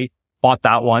 basically bought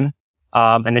that one,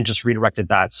 and then just redirected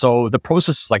that. So the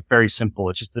process is like very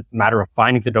simple. It's just a matter of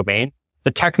finding the domain. The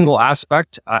technical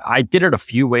aspect, I did it a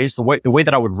few ways. The way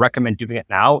that I would recommend doing it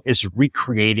now is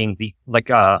recreating the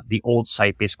old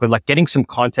site, basically, like getting some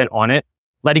content on it,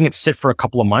 letting it sit for a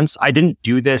couple of months. I didn't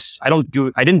do this. I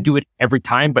didn't do it every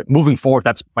time, but moving forward,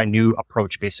 that's my new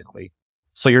approach, basically.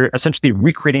 So you're essentially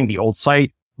recreating the old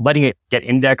site, letting it get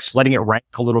indexed, letting it rank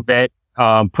a little bit,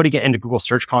 putting it into Google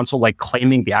Search Console, like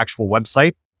claiming the actual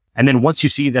website. And then once you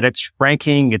see that it's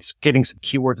ranking, it's getting some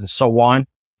keywords and so on,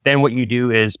 then what you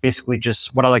do is basically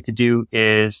what I like to do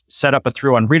is set up a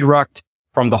 301 redirect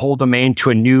from the whole domain to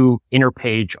a new inner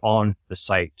page on the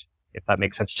site, if that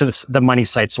makes sense, to the money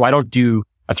site. So I don't do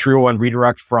a 301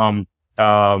 redirect from,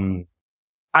 I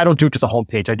don't do it to the home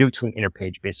page. I do it to an inner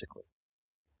page, basically.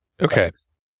 Okay.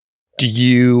 Do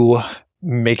you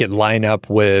make it line up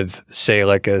with, say,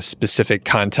 like a specific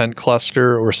content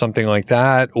cluster or something like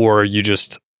that? Or you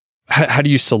just, how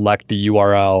do you select the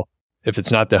URL? If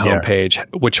it's not the homepage,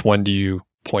 which one do you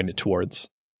point it towards?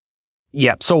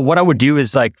 Yeah. So what I would do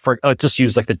is just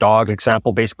use like the dog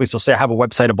example, basically. So say I have a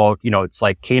website about, it's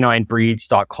like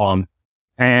caninebreeds.com,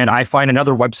 and I find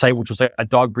another website, which was a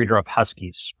dog breeder of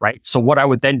Huskies, right? So what I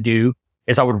would then do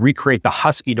is I would recreate the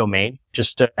Husky domain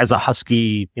as a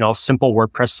Husky, simple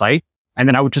WordPress site. And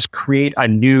then I would just create a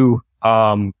new,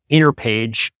 inner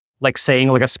page, like saying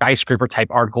like a skyscraper type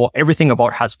article, everything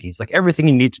about Huskies, like everything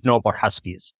you need to know about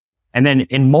Huskies. And then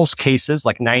in most cases,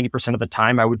 like 90% of the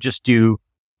time, I would just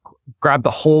grab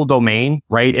the whole domain,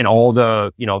 right? And all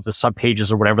the, the sub pages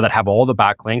or whatever that have all the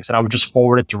backlinks. And I would just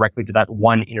forward it directly to that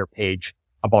one inner page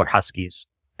about Huskies.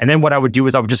 And then what I would do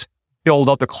is I would just build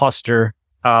up the cluster,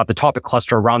 the topic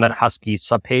cluster around that Husky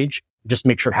sub page, just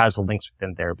make sure it has the links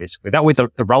within there, basically. That way the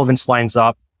relevance lines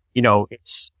up,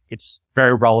 it's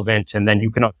very relevant. And then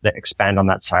you can expand on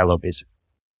that silo, basically.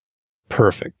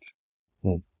 Perfect.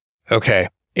 Okay.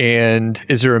 And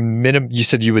is there a minimum? You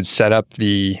said you would set up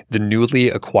the newly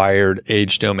acquired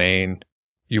age domain.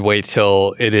 You wait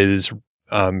till it is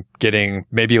getting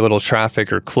maybe a little traffic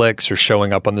or clicks or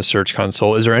showing up on the Search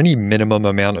Console. Is there any minimum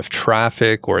amount of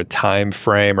traffic or a time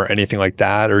frame or anything like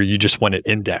that? Or you just want it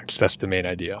indexed? That's the main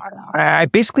idea. I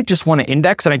basically just want to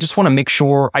index, and I just want to make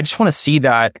sure, I just want to see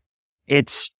that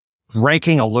it's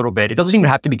ranking a little bit. It doesn't even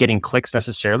have to be getting clicks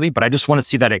necessarily, but I just want to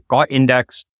see that it got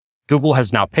indexed. Google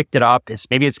has now picked it up.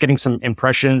 Maybe it's getting some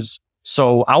impressions,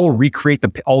 So I will recreate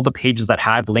all the pages that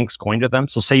had links going to them.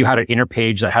 So say you had an inner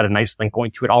page that had a nice link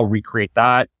going to it. I'll recreate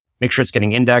that, make sure it's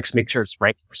getting indexed, make sure it's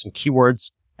ranking for some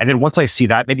keywords. And then once I see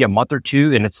that, maybe a month or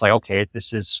two, and it's like, okay,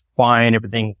 this is fine.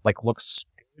 Everything like looks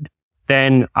good.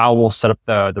 Then I will set up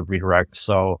the redirect.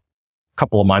 So a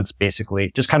couple of months,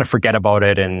 basically, just kind of forget about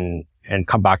it and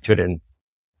come back to it in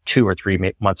 2 or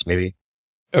 3 months, maybe.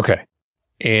 Okay.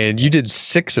 And you did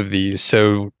 6 of these.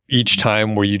 So each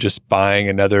time, were you just buying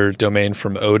another domain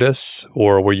from Otis,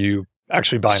 or were you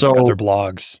actually buying other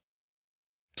blogs?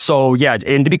 So yeah,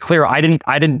 and to be clear, I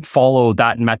didn't follow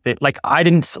that method. Like I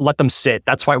didn't let them sit.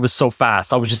 That's why it was so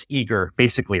fast. I was just eager,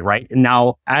 basically, right? And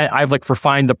now I've like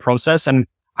refined the process, and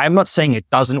I'm not saying it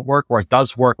doesn't work or it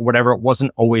does work, whatever. It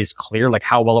wasn't always clear like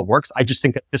how well it works. I just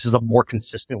think that this is a more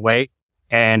consistent way,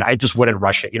 and I just wouldn't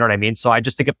rush it. You know what I mean? So I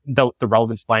just think the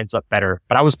relevance lines up better.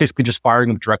 But I was basically just firing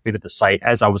them directly to the site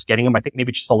as I was getting them. I think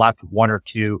maybe just the last 1 or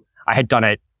 2, I had done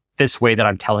it this way that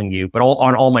I'm telling you, but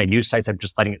on all my news sites, I'm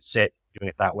just letting it sit, doing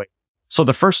it that way. So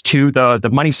the first 2, the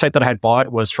money site that I had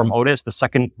bought was from Otis. The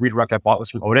second redirect I bought was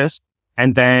from Otis.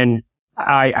 And then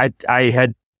I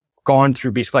had gone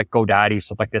through basically like GoDaddy,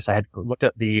 stuff like this. I had looked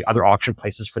at the other auction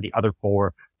places for the other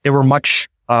 4. They were much,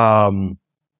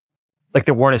 like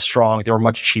they weren't as strong. They were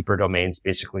much cheaper domains,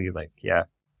 basically. Like, yeah.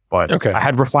 But okay. I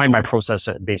had refined my process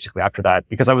basically after that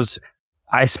because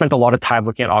I spent a lot of time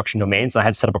looking at auction domains. I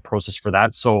had set up a process for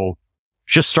that. So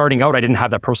just starting out, I didn't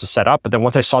have that process set up. But then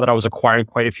once I saw that I was acquiring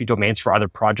quite a few domains for other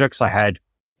projects, I had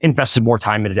invested more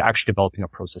time into actually developing a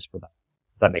process for that.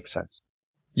 If that makes sense.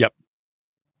 Yep.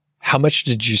 How much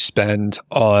did you spend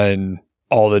on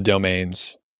all the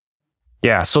domains?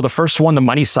 Yeah. So the first one, the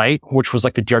money site, which was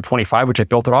like the DR25, which I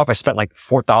built it off, I spent like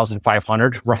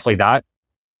 4,500, roughly that.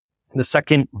 And the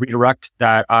second redirect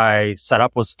that I set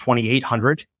up was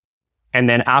 2,800. And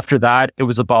then after that, it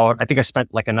was about, I think I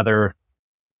spent like another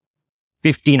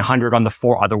 1,500 on the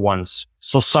 4 other ones.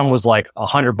 So some was like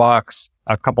 $100,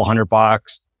 a couple $100,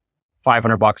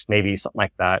 $500 maybe, something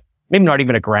like that. Maybe not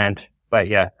even $1,000, but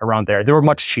yeah, around there. They were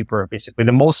much cheaper, basically.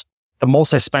 The most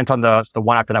I spent on the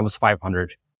one after that was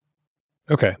 500.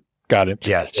 Okay, got it.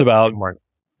 Yeah, so about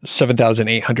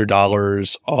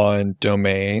 $7,800 on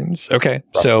domains. Okay,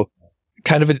 so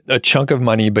kind of a chunk of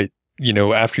money, but you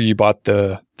know, after you bought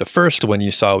the first one,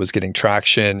 you saw it was getting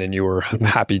traction, and you were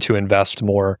happy to invest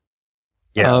more.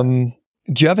 Yeah.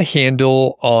 Do you have a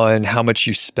handle on how much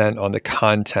you spent on the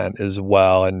content as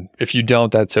well? And if you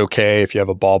don't, that's okay. If you have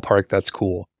a ballpark, that's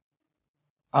cool.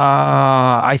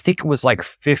 I think it was like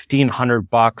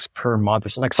 $1,500 per month or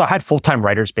something. Like, so I had full-time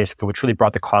writers basically, which really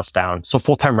brought the cost down. So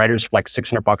full-time writers were like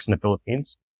 $600 in the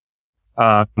Philippines.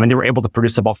 And they were able to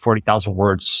produce about 40,000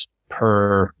 words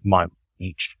per month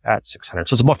each at 600.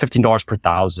 So it's about $15 per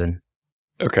 1,000.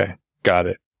 Okay. Got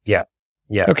it. Yeah.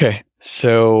 Yeah. Okay.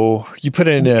 So you put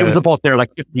in it was about there,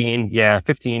 like 15. Yeah.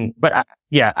 15. But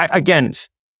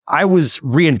I was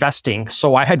reinvesting.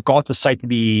 So I had got the site to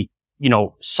be, you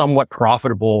know, somewhat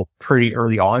profitable pretty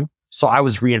early on. So I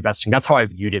was reinvesting. That's how I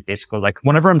viewed it basically. Like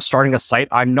whenever I'm starting a site,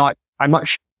 I'm not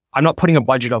putting a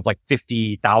budget of like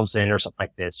 50,000 or something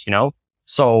like this, you know?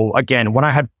 So again, when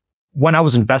I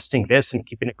was investing this and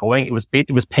keeping it going, it was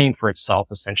paying for itself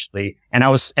essentially. And I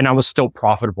was still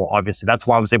profitable, obviously. That's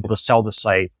why I was able to sell the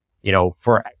site, you know,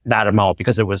 for that amount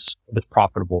because it was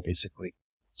profitable basically.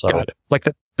 So like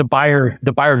the buyer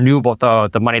knew about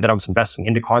the money that I was investing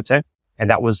into content, and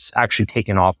that was actually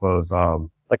taken off of,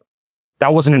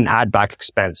 that wasn't an ad back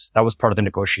expense. That was part of the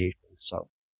negotiation. So.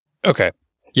 Okay.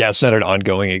 Yeah. It's not an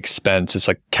ongoing expense. It's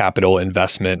like capital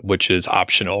investment, which is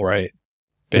optional, right?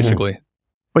 Basically. Mm-hmm.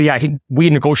 But yeah, we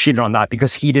negotiated on that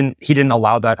because he didn't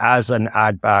allow that as an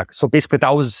ad back. So basically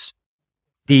that was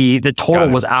the total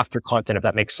was after content, if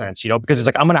that makes sense, you know, because it's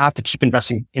like, I'm going to have to keep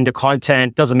investing into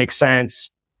content. Doesn't make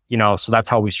sense, you know, so that's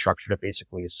how we structured it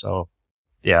basically. So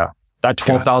yeah, that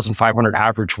 12,500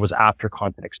 average was after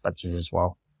content expenses as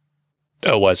well.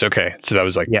 Oh, it was. Okay. So that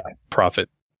was like profit.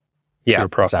 Yeah,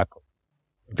 exactly.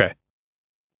 Okay.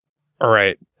 All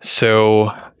right.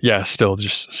 So yeah, still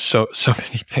just so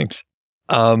many things.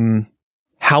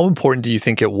 How important do you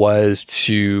think it was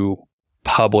to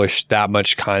publish that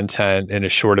much content in a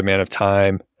short amount of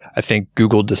time? I think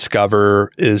Google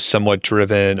Discover is somewhat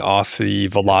driven off the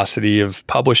velocity of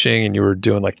publishing, and you were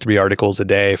doing like 3 articles a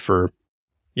day for,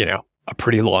 you know, a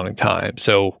pretty long time.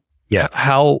 So yeah,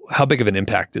 how big of an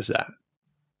impact is that?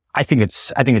 I think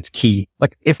it's key.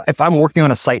 Like if I'm working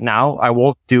on a site now, I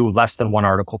won't do less than 1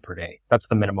 article per day. That's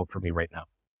the minimum for me right now.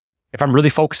 If I'm really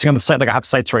focusing on the site, like I have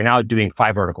sites right now doing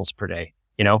 5 articles per day,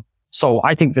 you know? So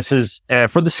I think this is,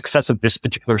 for the success of this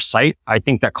particular site, I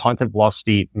think that content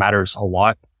velocity matters a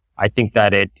lot. I think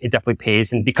that it definitely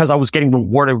pays. And because I was getting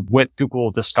rewarded with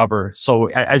Google Discover. So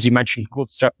as you mentioned, Google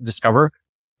Discover,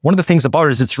 one of the things about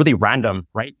it is it's really random,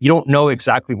 right? You don't know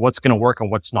exactly what's going to work and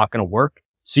what's not going to work.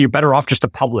 So you're better off just to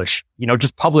publish,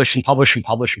 just publish and publish and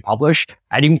publish and publish.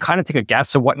 And you can kind of take a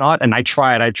guess and whatnot. And I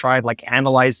tried like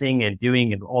analyzing and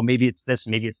doing, and maybe it's this,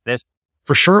 maybe it's this.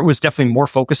 For sure, it was definitely more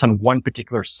focused on one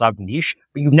particular sub niche,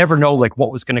 but you never know like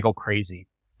what was going to go crazy.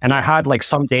 And I had like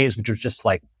some days, which was just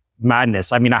like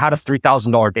madness. I mean, I had a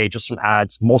 $3,000 day just from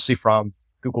ads, mostly from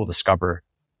Google Discover,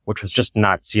 which was just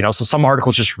nuts, So some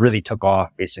articles just really took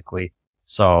off basically.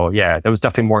 So yeah, that was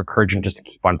definitely more encouraging just to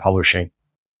keep on publishing.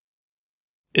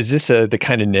 Is this the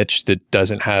kind of niche that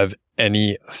doesn't have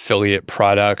any affiliate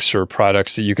products or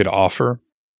products that you could offer?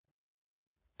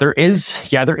 There is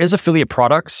affiliate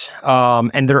products,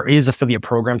 and there is affiliate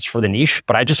programs for the niche,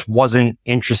 but I just wasn't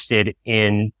interested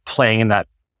in playing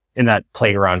in that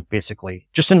playground, basically.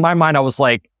 Just in my mind, I was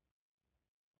like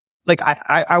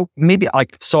I maybe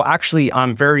like, so actually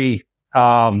I'm very,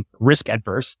 risk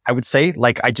adverse, I would say.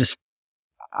 Like, I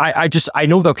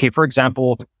know that, okay, for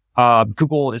example,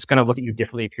 Google is going to look at you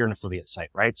differently if you're an affiliate site,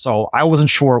 right? So I wasn't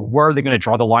sure where are they going to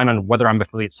draw the line on whether I'm an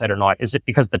affiliate site or not. Is it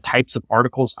because the types of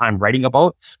articles I'm writing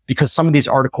about? Because some of these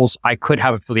articles, I could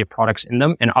have affiliate products in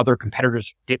them and other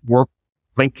competitors were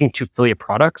linking to affiliate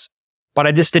products, but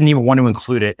I just didn't even want to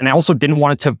include it. And I also didn't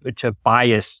want it to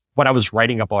bias what I was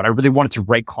writing about. I really wanted to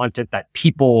write content that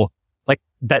people like,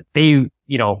 that they,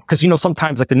 because,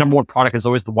 sometimes like the number one product is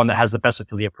always the one that has the best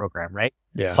affiliate program, right?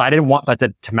 Yeah. So I didn't want that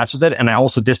to mess with it. And I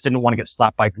also just didn't want to get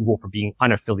slapped by Google for being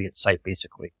an affiliate site,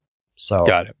 basically. So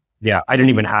got it. Yeah, I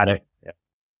didn't even add it. Yeah.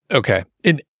 Okay.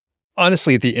 And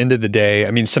honestly, at the end of the day,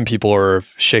 I mean, some people are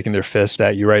shaking their fist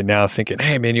at you right now thinking,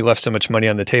 hey man, you left so much money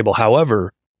on the table.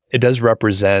 However, it does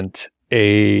represent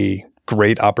a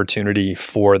great opportunity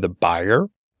for the buyer.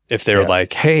 If they're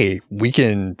like, hey, we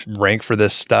can rank for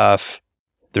this stuff.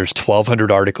 There's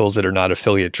 1,200 articles that are not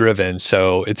affiliate driven.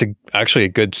 So it's actually a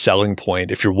good selling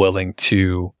point if you're willing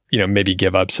to, maybe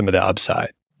give up some of the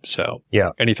upside. So yeah.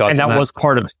 Any thoughts on that? And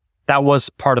that was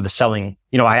part of the selling.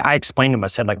 I explained to him, I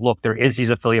said like, look, there is these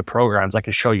affiliate programs I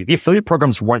can show you. The affiliate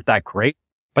programs weren't that great,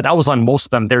 but that was on most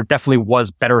of them. There definitely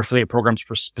was better affiliate programs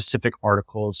for specific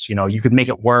articles. You could make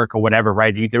it work or whatever,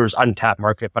 right? There was untapped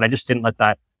market, but I just didn't let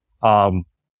that,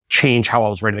 change how I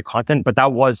was writing the content. But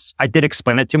I did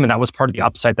explain it to him, and that was part of the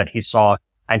upside that he saw.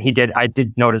 And I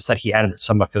did notice that he added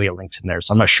some affiliate links in there.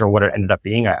 So I'm not sure what it ended up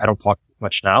being. I don't talk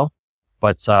much now,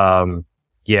 but,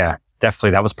 yeah,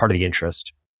 definitely that was part of the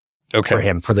interest for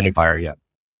him, for the new buyer. Yeah.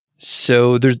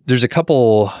 So there's a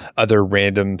couple other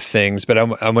random things, but I'm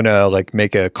going to like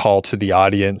make a call to the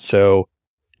audience. So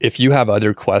if you have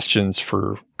other questions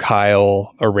for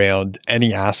Kyle around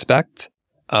any aspect,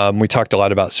 we talked a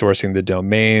lot about sourcing the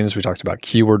domains. We talked about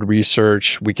keyword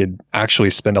research. We could actually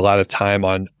spend a lot of time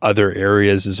on other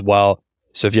areas as well.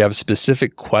 So if you have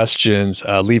specific questions,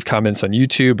 leave comments on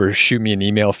YouTube or shoot me an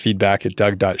email,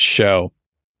 feedback@doug.show.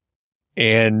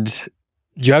 And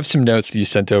you have some notes that you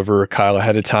sent over, Kyle,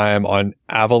 ahead of time on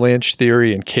avalanche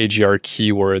theory and KGR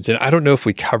keywords. And I don't know if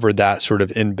we covered that sort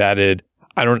of embedded.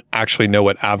 I don't actually know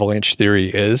what avalanche theory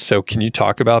is. So can you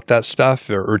talk about that stuff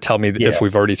or tell me if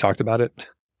we've already talked about it?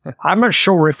 I'm not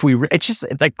sure if it's just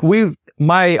like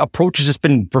my approach has just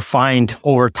been refined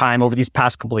over time over these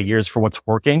past couple of years for what's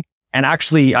working. And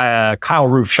actually, Kyle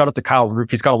Roof, shout out to Kyle Roof.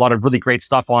 He's got a lot of really great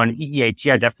stuff on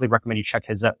EEAT. I definitely recommend you check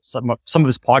his, some of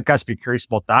his podcasts if you're curious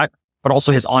about that, but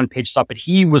also his on-page stuff. But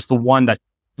he was the one that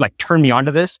like turned me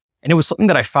onto this. And it was something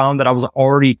that I found that I was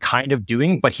already kind of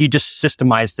doing, but he just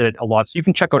systemized it a lot. So you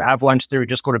can check out avalanche theory.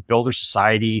 Just go to Builder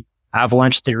Society,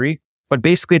 avalanche theory. But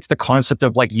basically it's the concept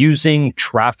of like using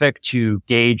traffic to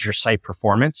gauge your site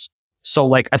performance. So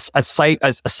like a site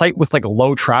with like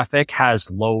low traffic has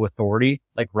low authority,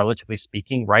 like relatively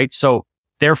speaking, right? So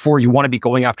therefore you want to be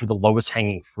going after the lowest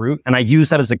hanging fruit. And I use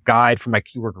that as a guide for my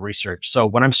keyword research. So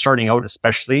when I'm starting out,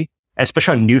 especially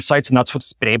on new sites, and that's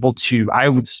what's been able to, I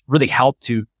would really help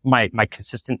to my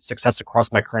consistent success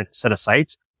across my current set of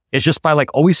sites is just by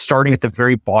like always starting at the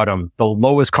very bottom, the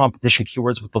lowest competition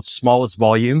keywords with the smallest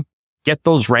volume, get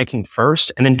those ranking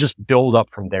first, and then just build up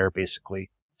from there, basically.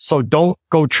 So don't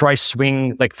go try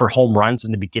swing like for home runs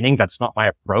in the beginning. That's not my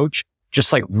approach.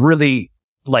 Just like really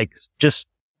like just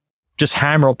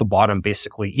hammer out the bottom,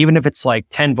 basically, even if it's like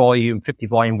 10 volume, 50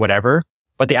 volume, whatever.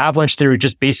 But the avalanche theory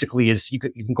just basically is, you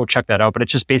can go check that out, but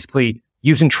it's just basically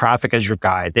using traffic as your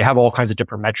guide. They have all kinds of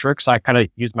different metrics. I kind of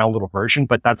use my own little version,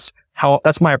 but that's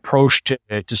my approach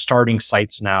to starting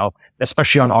sites now,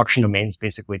 especially on auction domains,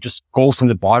 basically just goals from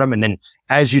the bottom. And then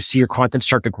as you see your content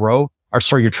start to grow,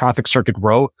 your traffic start to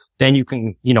grow, then you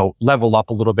can, level up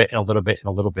a little bit and a little bit and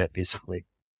a little bit, basically.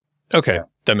 Okay. Yeah.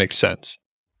 That makes sense.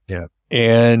 Yeah.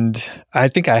 And I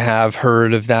think I have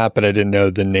heard of that, but I didn't know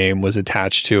the name was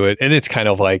attached to it. And it's kind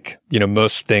of like,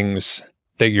 most things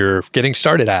that you're getting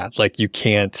started at, like you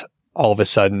can't all of a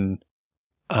sudden,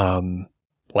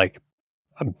 like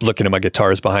I'm looking at my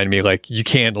guitars behind me, like you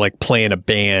can't like play in a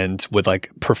band with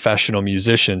like professional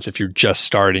musicians. If you're just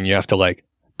starting, you have to like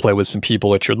play with some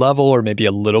people at your level or maybe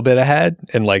a little bit ahead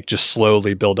and like just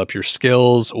slowly build up your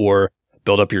skills or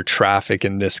build up your traffic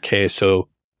in this case. So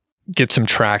get some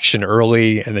traction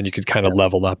early and then you could kind of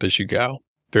level up as you go.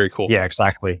 Very cool. Yeah,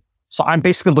 exactly. So I'm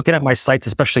basically looking at my sites,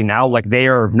 especially now, like they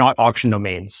are not auction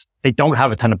domains. They don't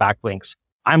have a ton of backlinks.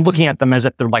 I'm looking at them as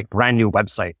if they're like brand new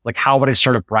website. Like how would I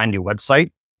start a brand new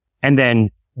website? And then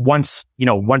once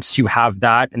you have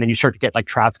that and then you start to get like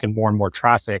traffic and more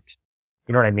traffic,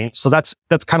 you know what I mean? So that's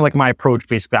kind of like my approach,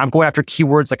 basically. I'm going after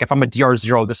keywords. Like if I'm a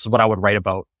DR0, this is what I would write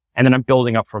about. And then I'm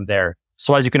building up from there.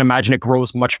 So as you can imagine, it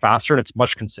grows much faster and it's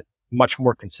much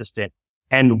more consistent.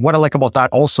 And what I like about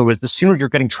that also is the sooner you're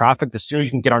getting traffic, the sooner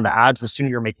you can get onto ads, the sooner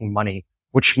you're making money,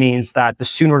 which means that the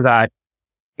sooner that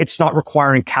it's not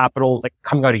requiring capital, like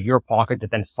coming out of your pocket to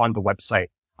then fund the website.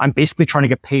 I'm basically trying to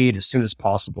get paid as soon as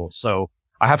possible. So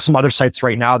I have some other sites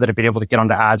right now that have been able to get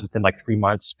onto ads within like 3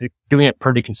 months, doing it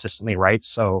pretty consistently, right?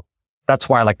 So that's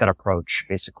why I like that approach,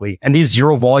 basically. And these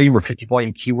 0 volume or 50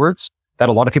 volume keywords that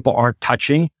a lot of people aren't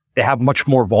touching, they have much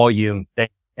more volume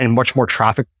and much more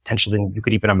traffic potential than you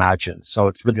could even imagine. So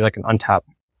it's really like an untapped,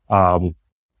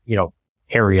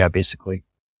 area, basically.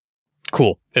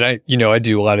 Cool. And I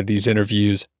do a lot of these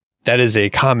interviews. That is a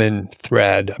common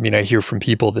thread. I mean, I hear from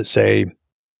people that say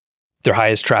their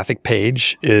highest traffic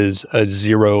page is a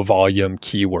 0 volume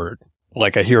keyword.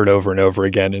 Like I hear it over and over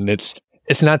again. And it's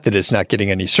not that it's not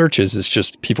getting any searches. It's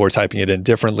just people are typing it in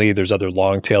differently. There's other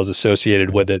long tails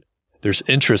associated with it. There's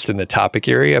interest in the topic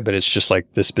area, but it's just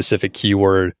like the specific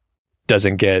keyword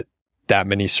doesn't get that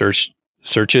many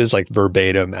searches like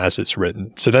verbatim as it's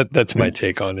written. So that's my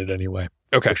take on it anyway.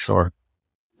 Okay. Sure.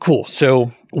 Cool.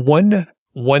 So one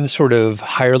sort of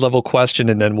higher level question,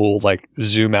 and then we'll like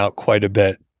zoom out quite a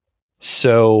bit.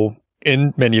 So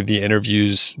in many of the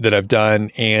interviews that I've done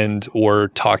and or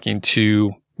talking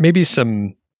to maybe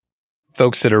some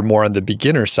folks that are more on the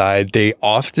beginner side, they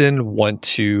often want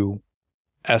to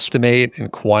estimate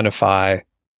and quantify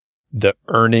the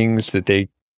earnings that they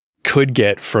could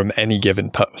get from any given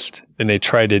post. And they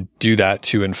try to do that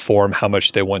to inform how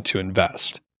much they want to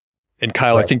invest. And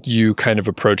Kyle, right. I think you kind of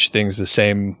approach things the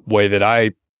same way that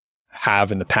I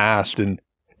have in the past. And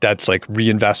that's like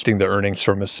reinvesting the earnings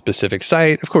from a specific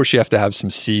site. Of course, you have to have some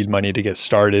seed money to get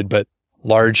started, but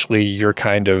largely you're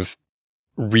kind of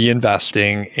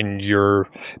reinvesting and you're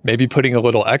maybe putting a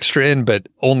little extra in, but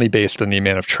only based on the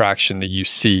amount of traction that you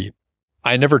see.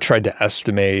 I never tried to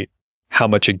estimate how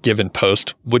much a given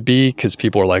post would be because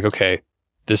people are like, okay,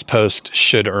 this post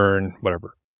should earn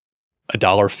whatever,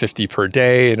 $1.50 per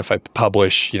day. And if I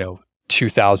publish,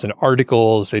 2,000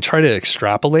 articles, they try to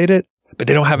extrapolate it, but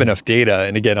they don't have enough data.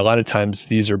 And again, a lot of times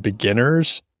these are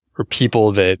beginners or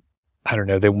people that, I don't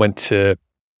know,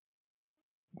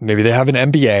 maybe they have an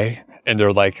MBA and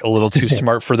they're like a little too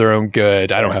smart for their own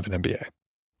good. I don't have an MBA.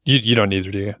 You don't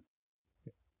either, do you?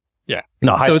 Yeah.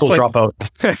 No, high school dropout.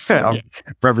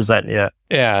 Represent, yeah.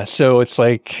 Yeah. So it's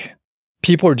like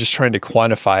people are just trying to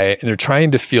quantify it and they're trying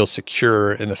to feel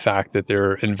secure in the fact that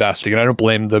they're investing. And I don't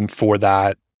blame them for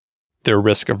that. They're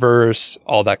risk averse,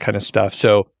 all that kind of stuff.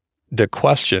 So the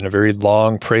question, a very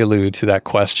long prelude to that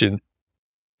question,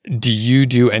 do you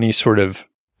do any sort of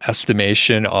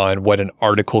estimation on what an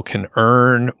article can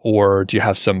earn, or do you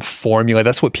have some formula?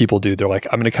 That's what people do. They're like,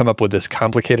 I'm going to come up with this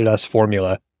complicated ass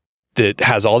formula that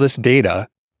has all this data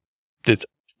that's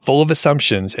full of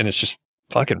assumptions and it's just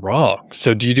fucking wrong.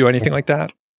 So do you do anything like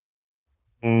that?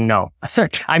 No.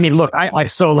 I mean, look,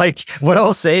 so like what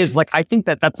I'll say is like, I think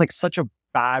that that's like such a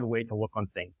bad way to look on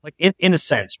things, like in a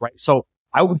sense, right? So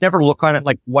I would never look on it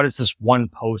like, what is this one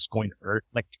post going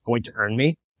to earn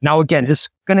me? Now, again, it's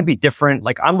going to be different.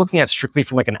 Like I'm looking at strictly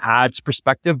from like an ads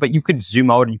perspective, but you could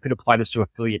zoom out and you could apply this to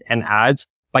affiliate and ads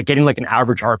by getting like an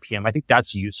average RPM. I think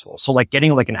that's useful. So like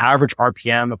getting like an average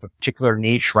RPM of a particular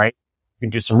niche, right? You can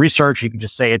do some research. You can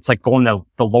just say it's like going to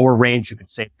the lower range. You could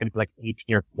say it's going to be like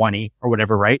 18 or 20 or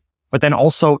whatever, right? But then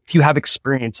also if you have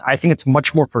experience, I think it's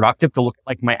much more productive to look at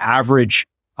like my average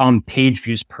page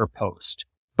views per post,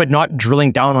 but not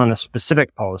drilling down on a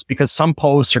specific post because some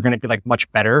posts are going to be like much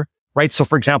better, right? So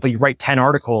for example, you write 10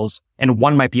 articles and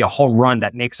one might be a home run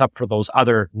that makes up for those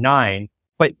other 9,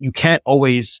 but you can't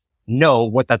always know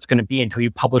what that's going to be until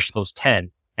you publish those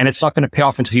 10. and it's not going to pay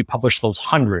off until you publish those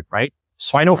 100, right?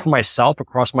 So I know for myself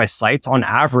across my sites, on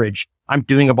average, I'm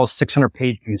doing about 600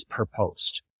 page views per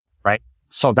post, right?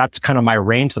 So that's kind of my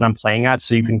range that I'm playing at.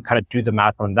 So you can kind of do the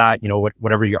math on that,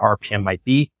 whatever your RPM might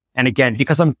be. And again,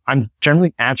 because I'm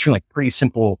generally answering like pretty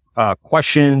simple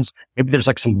questions, maybe there's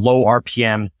like some low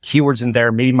RPM keywords in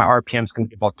there. Maybe my RPM is going to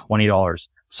be about $20.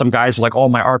 Some guys are like, oh,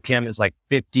 my RPM is like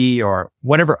 50 or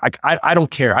whatever. I don't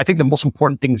care. I think the most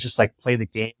important thing is just like play the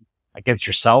game against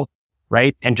yourself,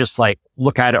 right? And just like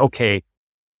look at it, okay,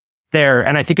 there.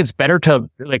 And I think it's better to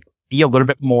like be a little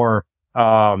bit more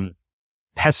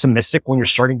pessimistic when you're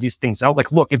starting these things out.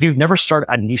 Like, look, if you've never started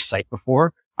a niche site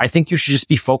before, I think you should just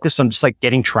be focused on just like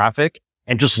getting traffic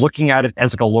and just looking at it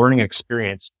as like a learning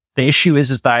experience. The issue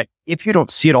is that if you don't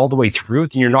see it all the way through,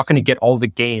 then you're not going to get all the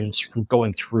gains from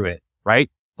going through it, right?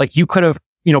 Like you could have,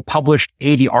 published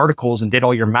 80 articles and did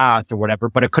all your math or whatever,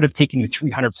 but it could have taken you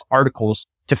 300 articles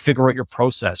to figure out your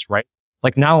process, right?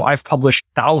 Like now I've published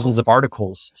thousands of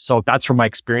articles. So that's where my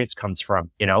experience comes from,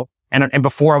 And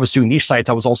before I was doing niche sites,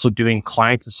 I was also doing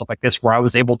clients and stuff like this where I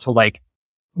was able to like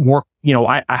work,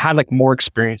 I had like more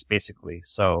experience basically.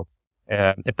 So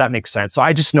if that makes sense. So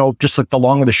I just know just like the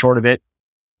long and the short of it,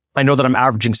 I know that I'm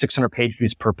averaging 600 page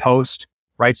views per post,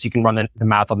 right? So you can run the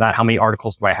math on that. How many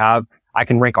articles do I have? I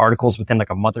can rank articles within like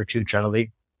a month or two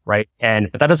generally, right?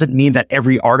 But that doesn't mean that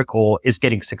every article is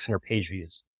getting 600 page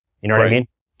views. You know what I mean?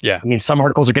 Yeah. I mean, some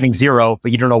articles are getting 0,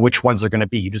 but you don't know which ones they're going to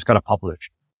be. You just got to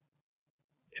publish.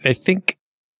 And I think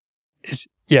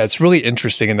it's really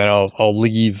interesting. And then I'll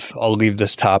leave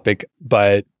this topic,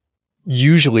 but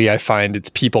usually I find it's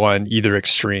people on either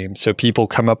extreme. So people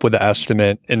come up with an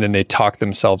estimate and then they talk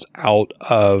themselves out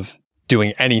of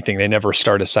doing anything. They never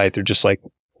start a site. They're just like,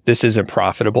 this isn't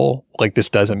profitable. Like this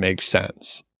doesn't make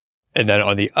sense. And then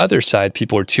on the other side,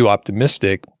 people are too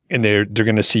optimistic and they're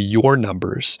going to see your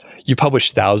numbers. You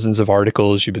publish thousands of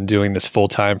articles. You've been doing this full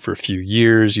time for a few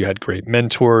years. You had great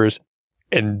mentors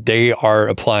and they are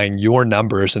applying your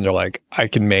numbers and they're like, I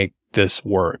can make this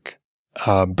work.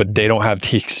 But they don't have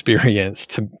the experience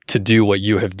to do what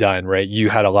you have done, right? You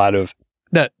had a lot of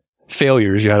not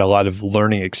failures. You had a lot of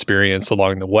learning experience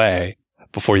along the way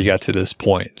before you got to this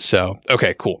point. So,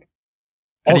 okay, cool.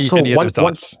 Any other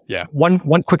thoughts?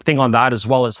 One quick thing on that as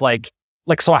well is like,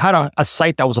 so I had a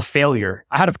site that was a failure.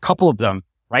 I had a couple of them,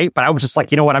 right? But I was just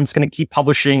like, you know what? I'm just going to keep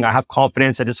publishing. I have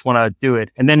confidence. I just want to do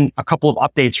it. And then a couple of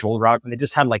updates rolled around and they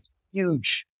just had like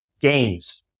huge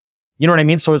gains. You know what I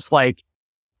mean? So it's like,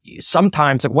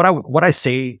 sometimes like what I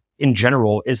say in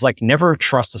general is like never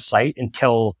trust a site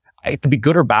until it could be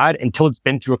good or bad until it's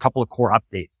been through a couple of core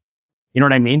updates. You know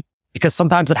what I mean? Because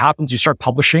sometimes it happens, you start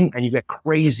publishing and you get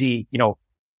crazy,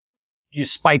 you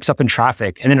spikes up in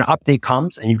traffic and then an update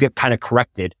comes and you get kind of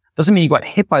corrected. Doesn't mean you got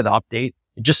hit by the update.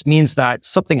 It just means that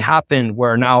something happened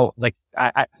where now like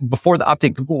before the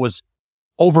update, Google was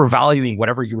overvaluing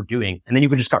whatever you were doing and then you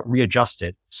just got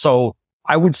readjusted. So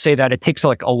I would say that it takes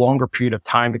like a longer period of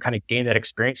time to kind of gain that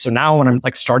experience. So now when I'm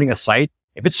like starting a site,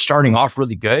 if it's starting off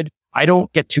really good, I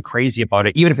don't get too crazy about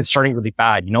it. Even if it's starting really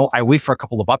bad, I wait for a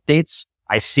couple of updates.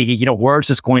 I see, where is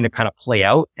this going to kind of play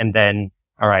out? And then,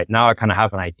 all right, now I kind of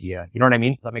have an idea. You know what I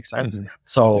mean? Does that make sense? Mm-hmm.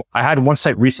 So I had one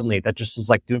site recently that just was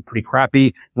like doing pretty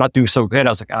crappy, not doing so good. I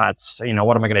was like, it's,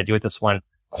 what am I going to do with this one?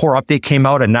 Core update came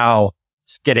out and now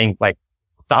it's getting like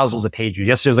thousands of page views.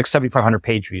 Yesterday was like 7,500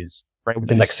 page views, right?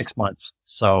 Within like 6 months.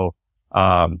 So,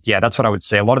 that's what I would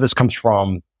say. A lot of this comes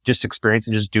from just experience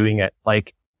and just doing it,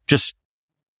 like just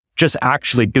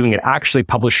actually doing it, actually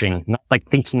publishing, not like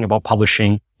thinking about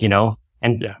publishing,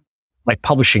 and like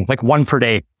publishing like one per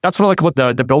day. That's what I like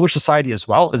about the Builder Society as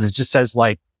well, is it just says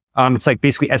like, it's like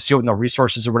basically SEO with no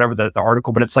resources or whatever the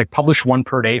article, but it's like publish one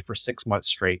per day for 6 months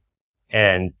straight.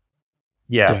 And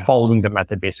following the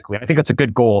method basically. I think that's a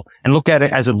good goal and look at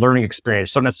it as a learning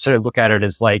experience. Don't necessarily look at it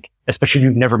as like, especially if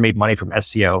you've never made money from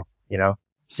SEO,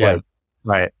 Like,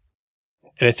 right.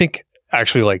 And I think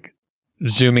actually like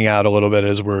zooming out a little bit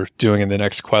as we're doing in the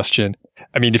next question.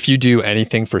 I mean, if you do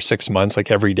anything for 6 months,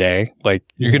 like every day, like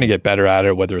you're going to get better at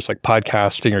it, whether it's like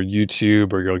podcasting or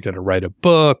YouTube, or you're going to write a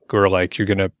book, or like you're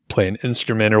going to play an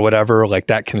instrument or whatever, like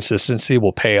that consistency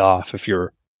will pay off if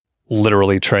you're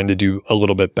literally trying to do a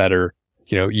little bit better,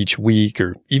 each week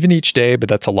or even each day, but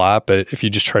that's a lot. But if you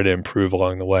just try to improve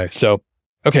along the way. So,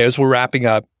 okay, as we're wrapping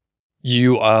up,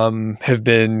 you have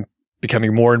been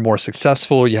becoming more and more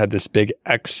successful. You had this big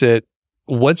exit.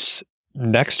 What's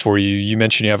next for you? You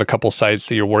mentioned you have a couple sites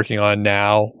that you're working on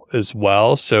now as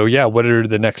well. So what are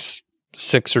the next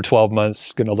 6 or 12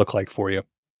 months going to look like for you?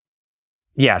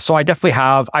 Yeah, so I definitely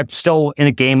I'm still in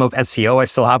a game of SEO. I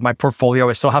still have my portfolio.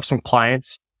 I still have some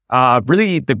clients.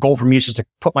 Really, the goal for me is just to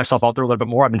put myself out there a little bit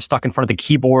more. I've been stuck in front of the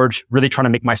keyboard, really trying to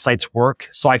make my sites work.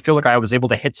 So I feel like I was able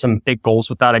to hit some big goals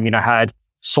with that. I mean, I had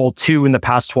sold 2 in the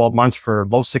past 12 months for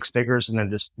low 6 figures and then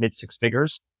just mid 6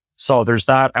 figures. So there's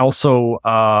that. I also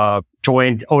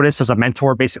joined Otis as a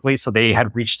mentor, basically. So they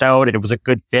had reached out and it was a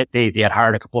good fit. They had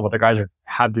hired a couple of other guys who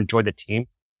had to join the team.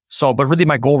 So, but really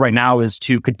my goal right now is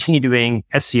to continue doing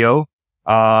SEO,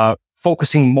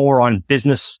 focusing more on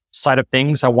business side of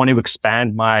things. I want to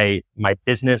expand my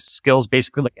business skills.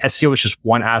 Basically, like SEO is just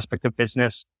one aspect of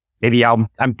business. Maybe I'm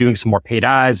doing some more paid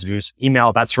ads, doing some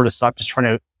email, that sort of stuff. Just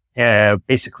trying to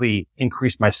basically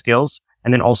increase my skills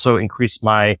and then also increase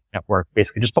my network.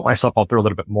 Basically, just put myself out there a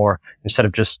little bit more instead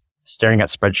of just staring at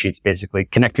spreadsheets. Basically,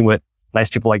 connecting with nice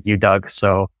people like you, Doug.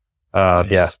 So,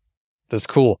 nice. Yeah. That's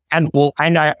cool. And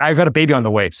I've got a baby on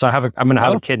the way. So I'm going to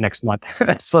have a kid next month.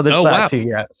 So there's that too.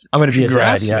 Yeah. I'm going to be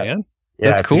Congrats, a dad. Man. Yeah.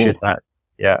 That's cool. That.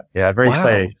 Yeah. Yeah. Very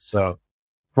exciting. So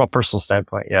from a personal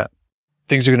standpoint, yeah.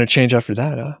 Things are going to change after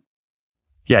that, huh?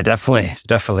 Yeah, definitely.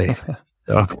 Definitely.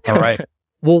 All right.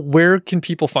 Well, where can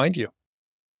people find you?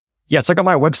 Yeah. So I got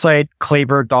my website,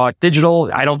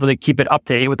 klaver.digital. I don't really keep it up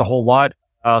to date with a whole lot.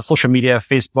 Social media,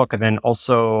 Facebook, and then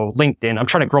also LinkedIn. I'm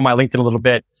trying to grow my LinkedIn a little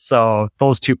bit. So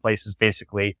those 2 places,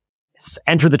 basically.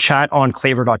 Enter the chat on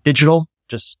klaver.digital.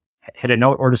 Just hit a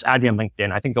note or just add me on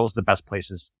LinkedIn. I think those are the best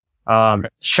places.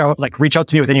 Reach out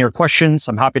to me with any of your questions.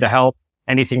 I'm happy to help,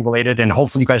 anything related. And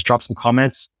hopefully you guys drop some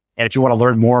comments. And if you want to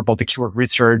learn more about the keyword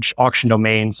research, auction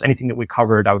domains, anything that we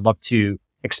covered, I would love to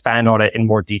expand on it in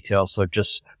more detail. So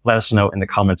just let us know in the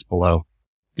comments below.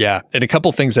 Yeah. And a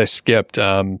couple things I skipped,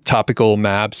 topical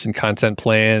maps and content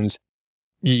plans,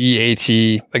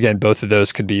 EEAT. Again, both of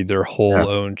those could be their whole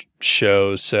own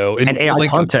show. So, and AI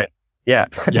content. Yeah.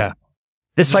 Yeah.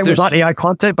 This site was not AI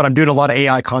content, but I'm doing a lot of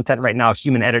AI content right now,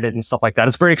 human edited and stuff like that.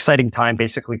 It's a very exciting time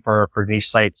basically for niche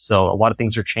sites. So a lot of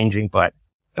things are changing, but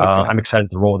I'm excited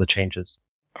to roll with the changes.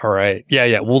 All right. Yeah.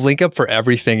 Yeah. We'll link up for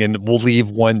everything and we'll leave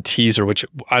one teaser, which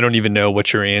I don't even know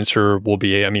what your answer will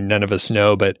be. I mean, none of us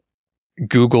know, but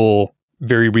Google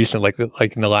very recent, like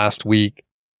in the last week,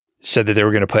 said that they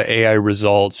were going to put AI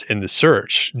results in the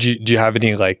search. Do you have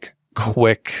any like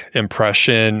quick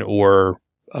impression or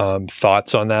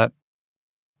thoughts on that?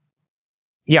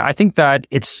 Yeah, I think that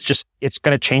it's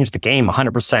going to change the game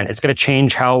 100%. It's going to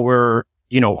change how we're,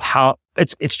 how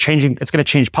it's changing. It's going to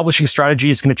change publishing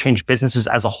strategy. It's going to change businesses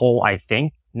as a whole, I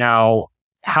think. Now,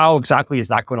 how exactly is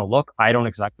that going to look? I don't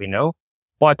exactly know.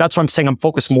 But that's what I'm saying. I'm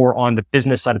focused more on the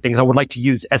business side of things. I would like to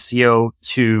use SEO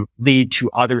to lead to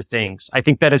other things. I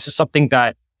think that it's just something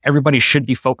that everybody should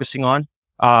be focusing on.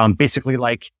 Basically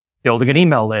like building an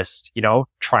email list,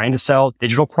 trying to sell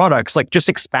digital products, like just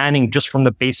expanding just from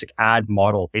the basic ad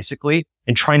model, basically,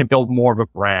 and trying to build more of a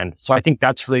brand. So I think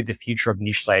that's really the future of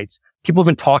niche sites. People have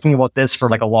been talking about this for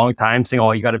like a long time, saying,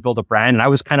 oh, you got to build a brand. And I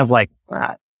was kind of like,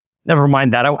 never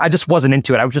mind that. I just wasn't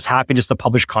into it. I was just happy just to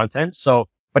publish content. So,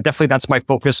 but definitely that's my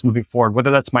focus moving forward, whether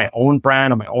that's my own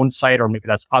brand on my own site, or maybe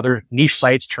that's other niche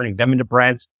sites, turning them into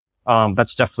brands.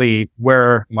 That's definitely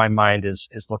where my mind is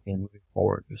looking moving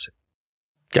forward.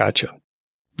 Gotcha.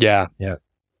 Yeah. Yeah.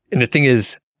 And the thing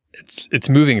is, it's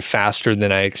moving faster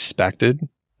than I expected,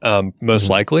 most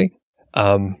likely.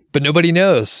 But nobody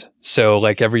knows. So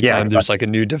like every time there's like a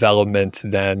new development,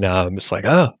 then it's like,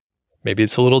 oh, maybe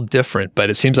it's a little different, but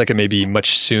it seems like it may be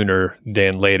much sooner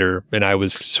than later. And I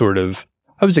was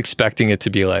expecting it to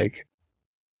be like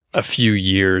a few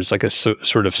years, like a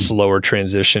sort of slower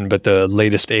transition. But the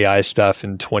latest AI stuff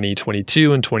in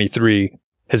 2022 and 23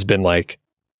 has been like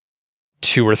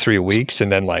 2 or 3 weeks.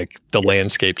 And then like the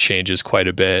landscape changes quite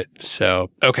a bit. So,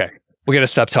 okay. We got to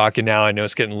stop talking now. I know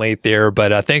it's getting late there,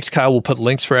 but thanks, Kyle. We'll put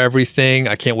links for everything.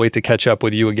 I can't wait to catch up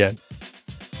with you again.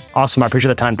 Awesome. I appreciate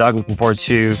the time, Doug. Looking forward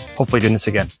to hopefully doing this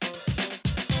again.